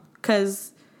well.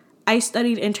 Because... I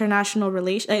studied international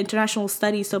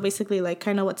studies, so basically, like,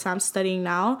 kind of what Sam's studying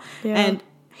now, and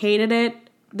hated it,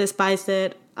 despised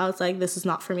it. I was like, this is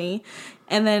not for me.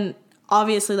 And then,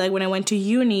 obviously, like, when I went to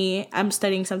uni, I'm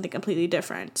studying something completely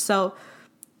different. So,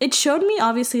 it showed me,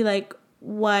 obviously, like,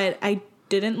 what I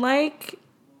didn't like.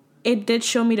 It did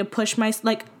show me to push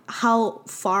like, how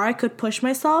far I could push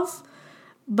myself,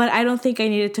 but I don't think I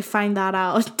needed to find that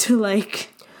out to, like,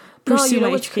 pursue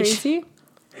my education. Crazy?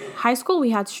 High school,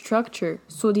 we had structure.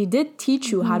 So they did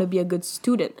teach you how to be a good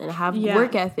student and have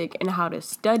work ethic and how to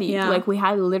study. Yeah. Like, we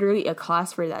had literally a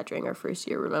class for that during our first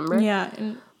year, remember? Yeah.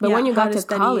 But when you got to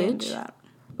college,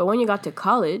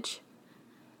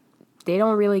 they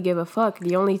don't really give a fuck.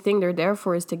 The only thing they're there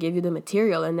for is to give you the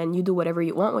material, and then you do whatever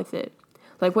you want with it.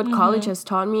 Like, what college has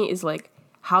taught me is, like,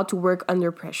 how to work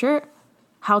under pressure,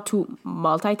 how to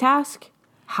multitask,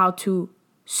 how to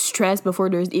stress before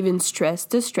there's even stress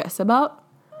to stress about.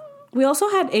 We also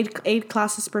had eight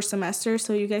classes per semester,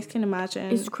 so you guys can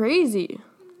imagine It's crazy.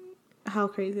 how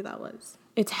crazy that was.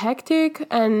 It's hectic,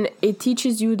 and it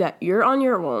teaches you that you're on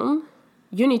your own.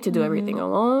 You need to do everything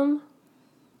alone.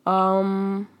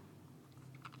 And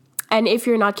if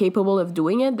you're not capable of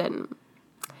doing it, then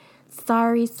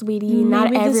sorry, sweetie,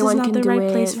 not everyone can do it. Maybe this is not the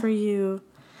right place for you.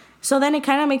 So then it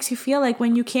kind of makes you feel like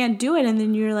when you can't do it, and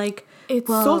then you're like, it's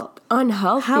so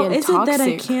unhealthy how and is toxic. it that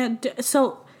I can't do?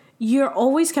 So you're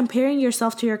always comparing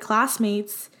yourself to your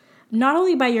classmates, not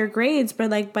only by your grades, but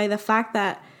like by the fact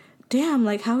that, damn,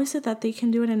 like how is it that they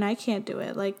can do it and I can't do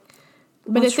it? Like,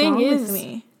 but the thing wrong is, with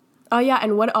me? Oh yeah,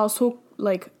 and what also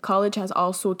like college has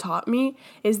also taught me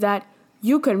is that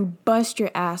you can bust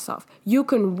your ass off. You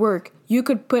can work. You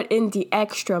could put in the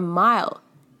extra mile.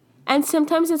 And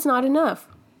sometimes it's not enough.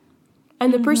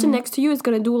 And the person next to you is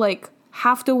going to do like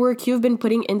half the work you've been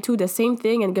putting into the same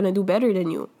thing and going to do better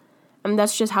than you. And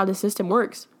that's just how the system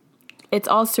works. It's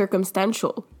all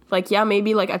circumstantial. Like, yeah,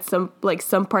 maybe like at some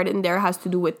part in there has to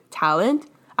do with talent.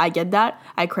 I get that.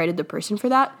 I credit the person for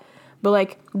that. But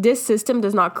like this system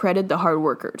does not credit the hard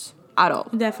workers at all.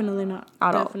 Definitely not.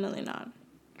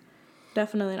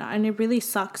 Definitely not. And it really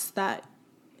sucks that,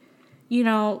 you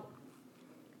know,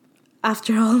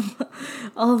 after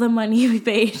all the money we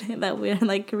paid, that we're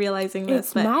like realizing this.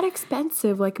 It's not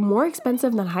expensive, like more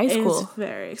expensive than high school. It's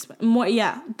very expensive. More,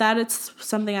 yeah, that is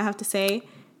something I have to say.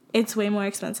 It's way more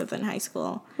expensive than high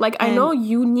school. Like, I know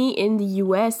uni in the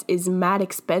US is mad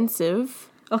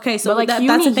expensive. Okay, so but like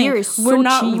that's the thing. Here is so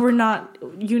cheap.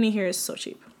 Uni here is so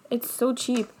cheap. It's so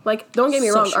cheap. Like, don't get me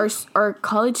wrong, our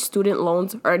college student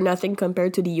loans are nothing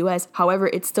compared to the US. However,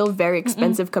 it's still very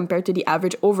expensive compared to the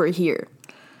average over here.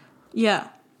 Yeah,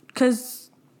 because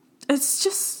it's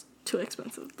just too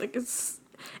expensive. Like, it's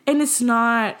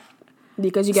not...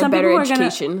 Because you get better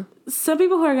education. Some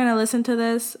people who are going to listen to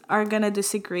this are going to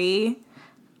disagree.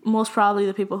 Most probably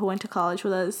the people who went to college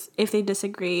with us. If they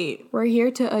disagree... We're here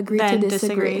to agree to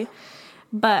disagree.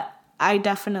 But I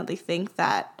definitely think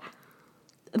that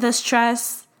the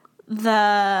stress,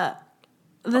 the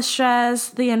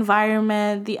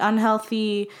environment, the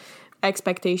unhealthy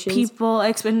expectations, people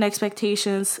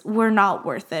expectations were not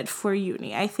worth it for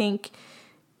uni. I think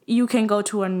you can go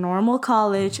to a normal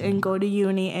college and go to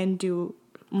uni and do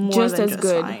more just than as just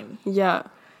good. Fine. Yeah,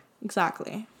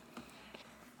 exactly.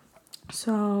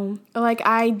 So like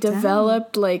I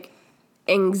developed like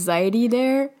anxiety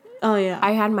there. Oh yeah,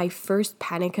 I had my first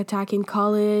panic attack in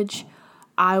college.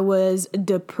 I was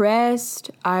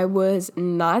depressed. I was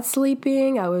not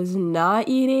sleeping. I was not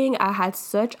eating. I had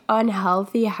such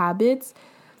unhealthy habits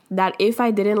that if I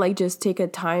didn't like just take a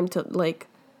time to like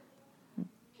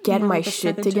get my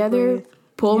shit together,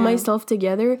 pull myself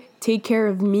together, take care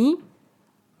of me,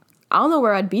 I don't know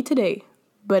where I'd be today.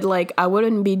 But like I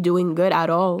wouldn't be doing good at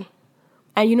all.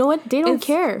 And you know what? They don't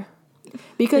care.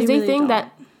 Because they really think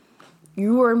that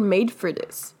you were made for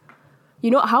this.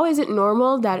 You know, how is it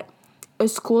normal that a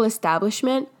school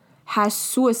establishment has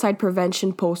suicide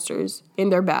prevention posters in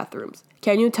their bathrooms?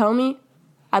 Can you tell me?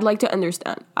 I'd like to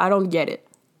understand. I don't get it.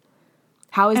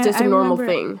 How is this a normal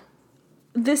thing?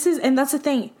 That's the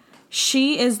thing.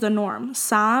 She is the norm.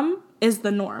 Sam is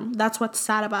the norm. That's what's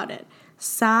sad about it.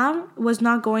 Sam was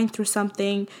not going through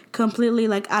something completely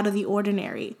like out of the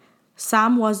ordinary.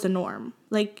 Sam was the norm.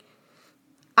 Like,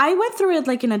 I went through it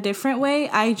like in a different way.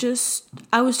 I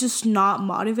was just not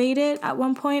motivated at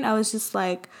one point. I was just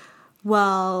like,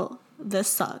 well, this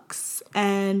sucks.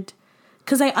 And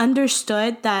because I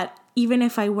understood that even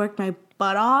if I worked my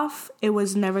butt off, it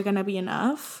was never going to be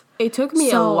enough. It took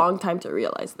me a long time to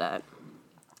realize that.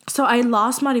 So I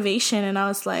lost motivation and I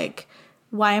was like,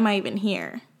 why am I even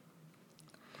here?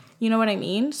 You know what I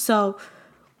mean? So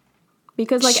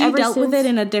because like she dealt with it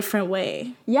in a different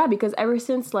way. Yeah, because ever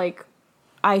since like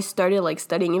I started like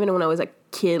studying, even when I was a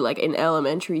kid, like in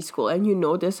elementary school, and you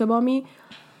know this about me,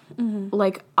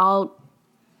 like I'll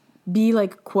be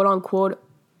like quote unquote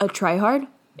a tryhard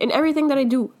in everything that I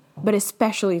do, but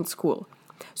especially in school.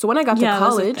 So when I got to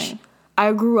college,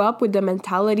 I grew up with the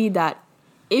mentality that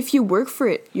if you work for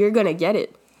it, you're gonna get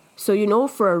it. So, you know,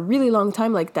 for a really long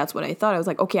time, like that's what I thought. I was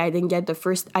like, okay, I didn't get it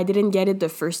the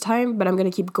first time, but I'm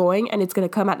gonna keep going and it's gonna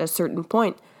come at a certain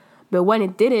point. But when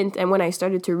it didn't, and when I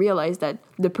started to realize that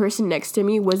the person next to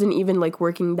me wasn't even like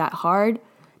working that hard,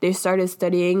 they started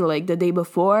studying like the day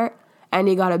before and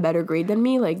they got a better grade than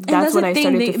me, like that's when I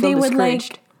started to feel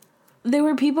discouraged. There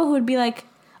were people who would be like,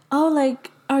 oh,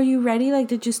 like, are you ready? Like,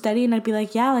 did you study? And I'd be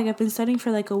like, yeah, like I've been studying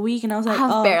for like a week. And I was like,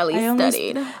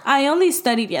 I only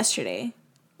studied yesterday.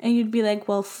 And you'd be like,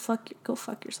 well, go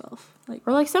fuck yourself. Like,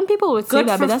 or like some people would say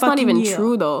that, but that's not even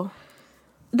true though.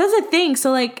 That's the thing.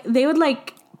 So like they would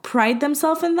like pride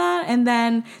themselves in that, and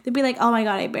then they'd be like, oh my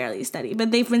god, I barely study,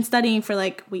 but they've been studying for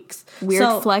like weeks.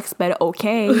 Weird flex, but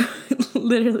okay.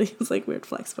 Literally, it's like weird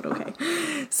flex, but okay.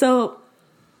 So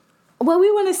what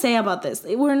we want to say about this,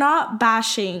 we're not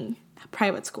bashing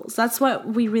private schools. That's what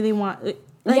we really want.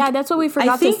 Like, yeah, that's what we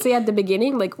forgot to say at the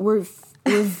beginning. Like, we're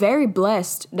very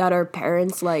blessed that our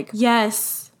parents, like,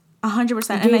 yes,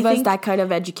 100%. gave us that kind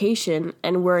of education,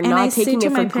 and we're not taking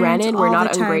it for granted. We're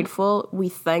not ungrateful. We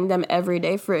thank them every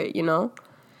day for it, you know?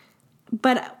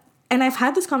 And I've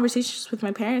had these conversations with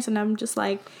my parents, and I'm just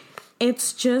like,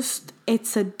 it's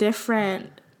a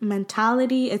different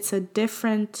mentality. It's a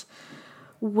different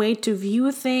way to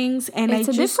view things, and I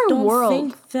just don't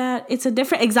think that it's a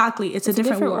different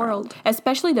world.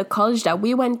 Especially the college that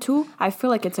we went to, I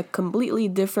feel like it's a completely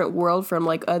different world from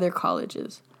like other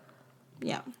colleges.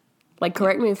 Yeah. Like,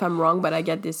 correct me if I'm wrong, but I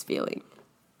get this feeling.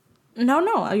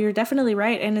 No, you're definitely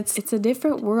right, and it's a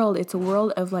different world. It's a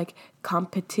world of like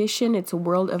competition. It's a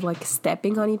world of like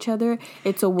stepping on each other.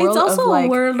 It's also a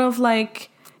world of like,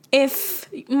 if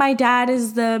my dad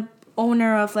is the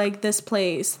owner of like this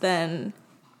place, then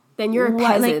you're a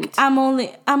peasant.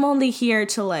 Like, I'm only here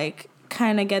to like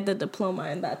kind of get the diploma,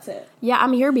 and that's it. Yeah,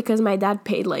 I'm here because my dad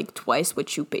paid like twice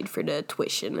what you paid for the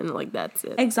tuition, and like that's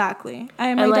it. Exactly.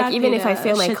 And like, even if I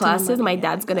fail my classes, my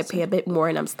dad's gonna pay a bit more,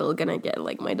 and I'm still gonna get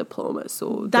like my diploma.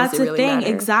 So that's the thing. Matter?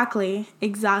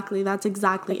 Exactly. That's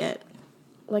exactly it.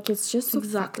 Like, it's just so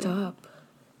fucked up.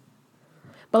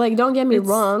 But like, don't get me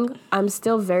wrong, I'm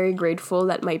still very grateful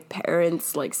that my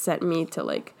parents like sent me to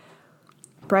like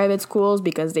private schools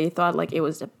because they thought like it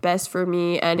was the best for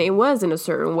me, and it was in a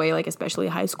certain way, like especially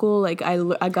high school. Like I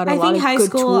got a lot of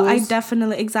good tools. I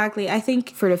definitely, exactly. I think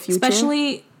for the future,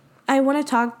 especially, I want to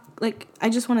talk, like, I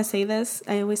just want to say this.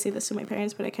 I always say this to my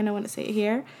parents, but I kind of want to say it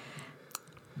here.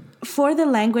 For the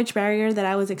language barrier that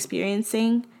I was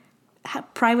experiencing,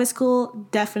 private school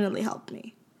definitely helped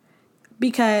me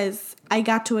because I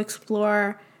got to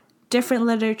explore different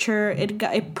literature.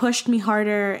 It pushed me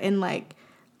harder in like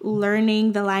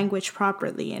learning the language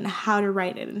properly and how to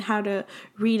write it and how to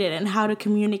read it and how to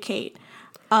communicate.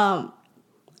 Do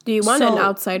you want an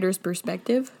outsider's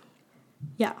perspective?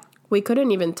 Yeah. We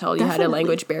couldn't even tell you had a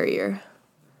language barrier.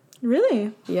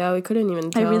 Really? Yeah, we couldn't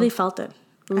even tell. I really felt it.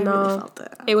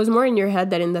 It was more in your head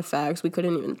than in the facts. We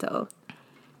couldn't even tell.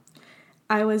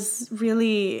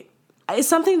 It's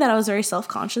something that I was very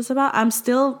self-conscious about. I'm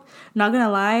still, not gonna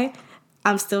lie,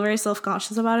 I'm still very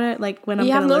self-conscious about it. Like, when I'm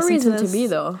gonna listen to this. You have no reason to be,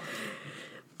 though.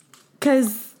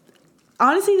 Because,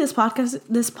 honestly, this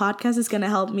podcast is gonna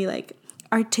help me, like,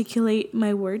 articulate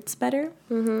my words better.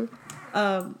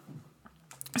 Mm-hmm.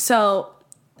 So,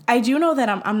 I do know that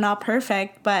I'm not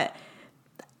perfect, but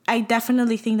I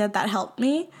definitely think that helped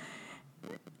me.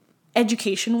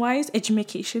 Education-wise, when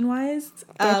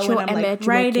I'm like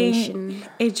writing,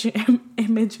 education.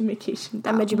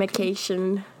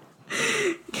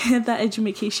 Get that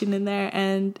education in there,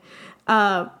 and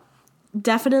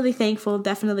definitely thankful,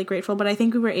 definitely grateful. But I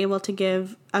think we were able to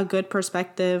give a good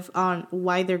perspective on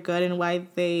why they're good and why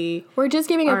we're just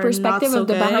giving a perspective of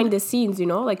the behind the scenes, you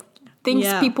know, like things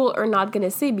people are not gonna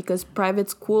say, because private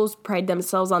schools pride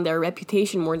themselves on their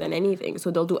reputation more than anything, so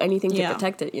they'll do anything to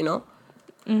protect it, you know.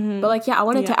 Mm-hmm. But like, I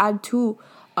wanted to add too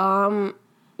that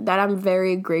I'm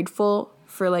very grateful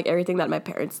for like everything that my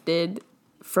parents did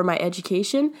for my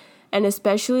education, and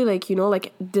especially like, you know,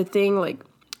 like the thing, like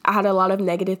I had a lot of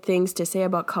negative things to say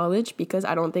about college because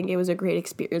I don't think it was a great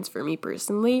experience for me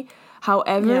personally.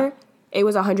 However, it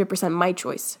was 100% my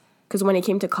choice, because when it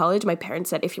came to college, my parents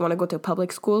said, if you want to go to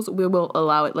public schools, we will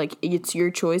allow it. Like, it's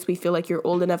your choice. We feel like you're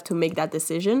old enough to make that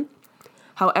decision.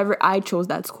 However, I chose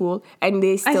that school, and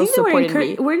they still supported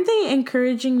me. Weren't they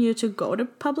encouraging you to go to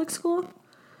public school?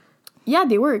 Yeah,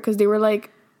 they were, because they were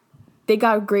like, they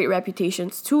got great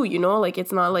reputations too, you know? Like,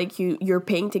 it's not like you're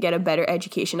paying to get a better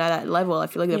education at that level. I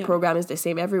feel like the program is the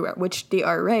same everywhere, which they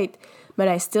are right. But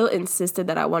I still insisted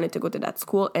that I wanted to go to that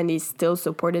school, and they still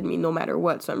supported me no matter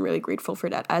what. So I'm really grateful for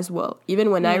that as well.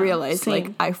 Even when I realized,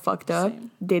 like, I fucked up,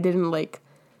 they didn't, like,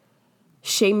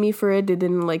 shame me for it. They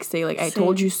didn't like say like, I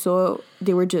told you so.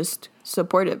 They were just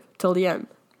supportive till the end,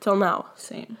 till now.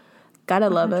 Gotta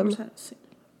love them.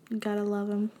 Gotta love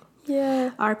them. Yeah.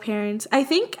 Our parents. I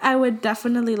think I would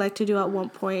definitely like to do at one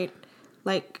point,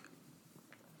 like,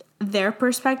 their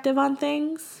perspective on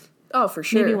things. Oh, for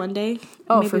sure. Maybe one day.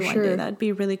 Oh, for sure. Day. That'd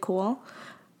be really cool.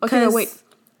 Okay, no, wait.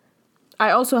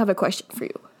 I also have a question for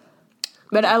you,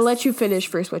 but I'll let you finish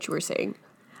first what you were saying.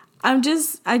 What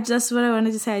I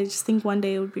wanted to say, I just think one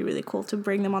day it would be really cool to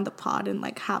bring them on the pod and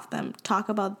like have them talk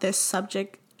about this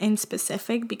subject in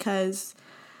specific, because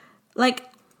like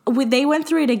they went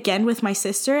through it again with my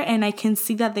sister, and I can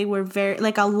see that they were very,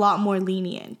 like, a lot more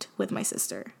lenient with my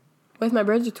sister. With my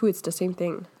brother too, it's the same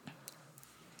thing.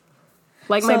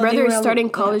 Like, So my they brother is were- starting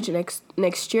college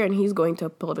next year, and he's going to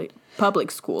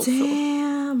public school. So.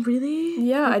 Damn, really?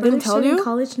 Yeah, Your I didn't brother's tell starting you?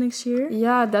 college next year?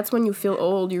 Yeah, that's when you feel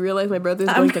old. You realize my brother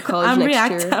is going to college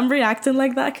next year. I'm reacting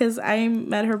like that because I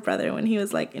met her brother when he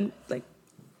was, like, in, like,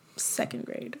 2nd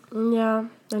grade. Yeah,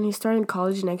 and he's starting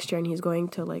college next year, and he's going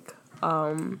to, like,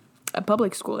 a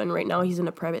public school. And right now he's in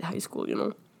a private high school, you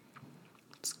know?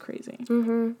 It's crazy.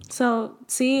 Mm-hmm. So,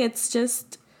 see, it's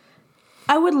just...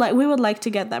 we would like to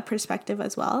get that perspective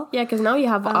as well. Yeah, because now you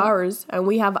have ours, and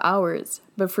we have ours.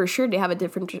 But for sure, they have a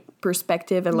different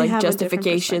perspective and, They like, have a different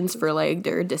justifications perspective. for, like,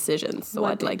 their decisions. So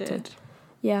What I'd they like did. to...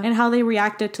 Yeah. And how they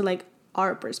reacted to, like,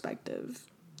 our perspective.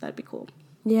 That'd be cool.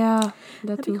 Yeah,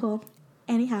 That'd be cool.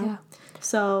 Anyhow. Yeah.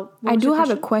 So, what I was do your have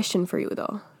a question? question for you,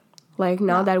 though. Like,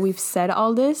 now Yeah. that we've said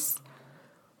all this,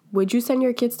 would you send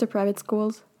your kids to private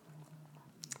schools?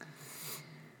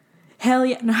 Hell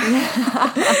yeah. No.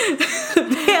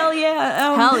 Hell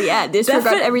yeah. Hell yeah.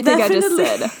 Disregard everything I just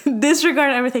said.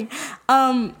 Disregard everything.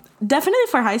 Definitely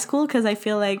for high school, because I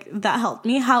feel like that helped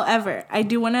me. However, I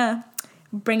do want to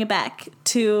bring it back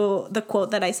to the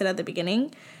quote that I said at the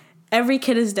beginning. Every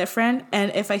kid is different,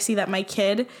 and if I see that my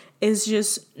kid is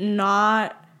just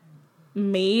not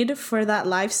made for that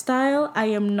lifestyle, I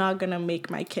am not going to make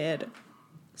my kid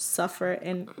suffer.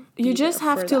 And You be just there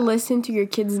have for to that. listen to your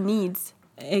kids' needs.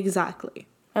 Exactly.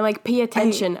 And, like, pay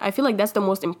attention. I feel like that's the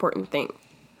most important thing.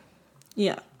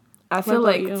 Yeah. I feel about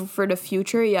like you? for the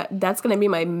future, yeah, that's going to be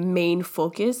my main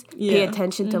focus. Pay Yeah.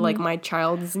 attention to, like, my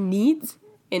child's needs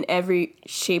in every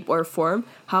shape or form.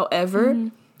 However,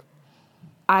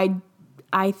 I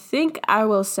think I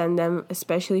will send them,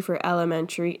 especially for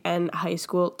elementary and high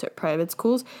school, to private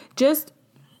schools, just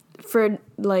for,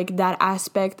 like, that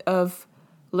aspect of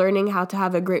learning how to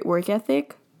have a great work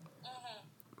ethic.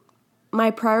 My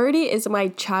priority is my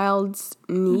child's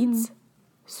needs.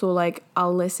 So, like,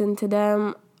 I'll listen to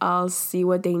them. I'll see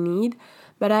what they need.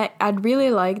 But I'd really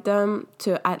like them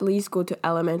to at least go to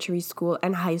elementary school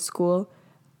and high school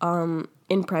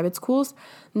in private schools.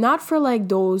 Not for, like,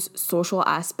 those social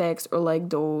aspects or, like,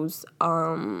 those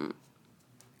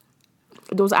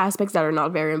aspects that are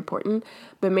not very important,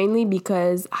 but mainly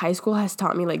because high school has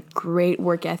taught me, like, great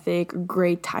work ethic,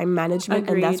 great time management,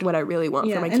 and that's Agreed. what I really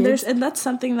want for my and kids. and that's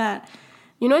something that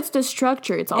You know, it's the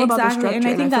structure. It's all about the structure. And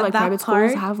I think feel that like private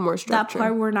schools have more structure. That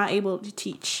part we're not able to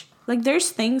teach. Like,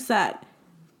 there's things that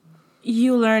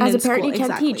you learn As in a parent, school. you can't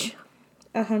Exactly. teach.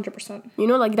 100%. You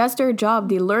know, like, that's their job.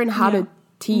 They learn how Yeah. to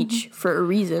teach for a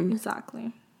reason.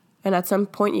 Exactly. And at some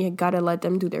point, you gotta let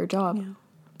them do their job. Yeah.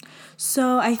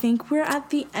 So I think we're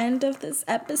at the end of this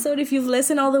episode. If you've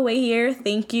listened all the way here,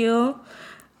 thank you.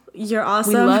 You're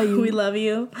awesome. love you. We love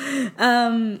you.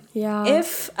 Yeah.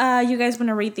 If you guys want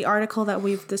to read the article that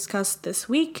we've discussed this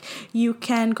week, you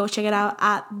can go check it out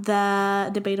at the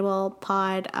Debatable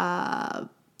Pod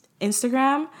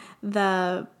Instagram.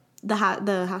 The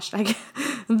hashtag,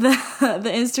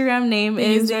 the Instagram name The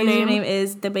is username. the username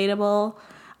is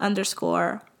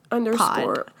debatable_pod.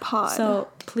 _pod. So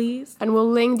please. And we'll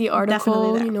link the article,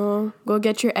 Definitely there. you know, go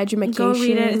get your education. Go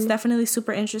read it. It's definitely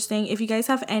super interesting. If you guys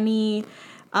have any,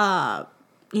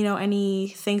 any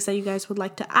things that you guys would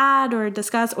like to add or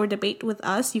discuss or debate with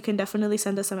us, you can definitely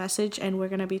send us a message, and we're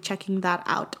gonna be checking that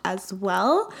out as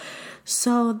well.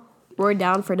 So We're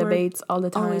down for debates all the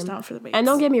time. always down for debates. And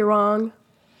don't get me wrong,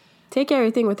 take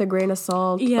everything with a grain of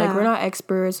salt. Yeah. Like, we're not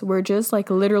experts. We're just, like,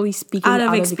 literally speaking Out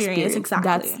of experience.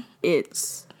 exactly. That's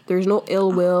it. There's no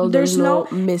ill will. There's no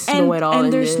know-it-all and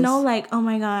in there's this. no, like, oh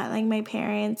my god, like, my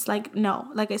parents, like, no,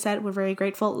 like I said, we're very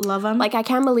grateful, love them. Like, I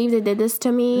can't believe they did this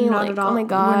to me. Not like, at all. Oh my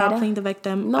god. We're not playing the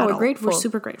victim. No, at we're all. grateful. We're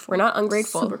super grateful. We're not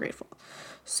ungrateful. Super grateful.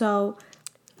 So,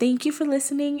 thank you for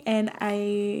listening, and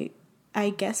I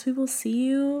guess we will see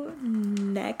you in the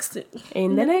next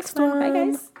In the next one. Bye,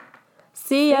 guys.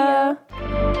 See ya.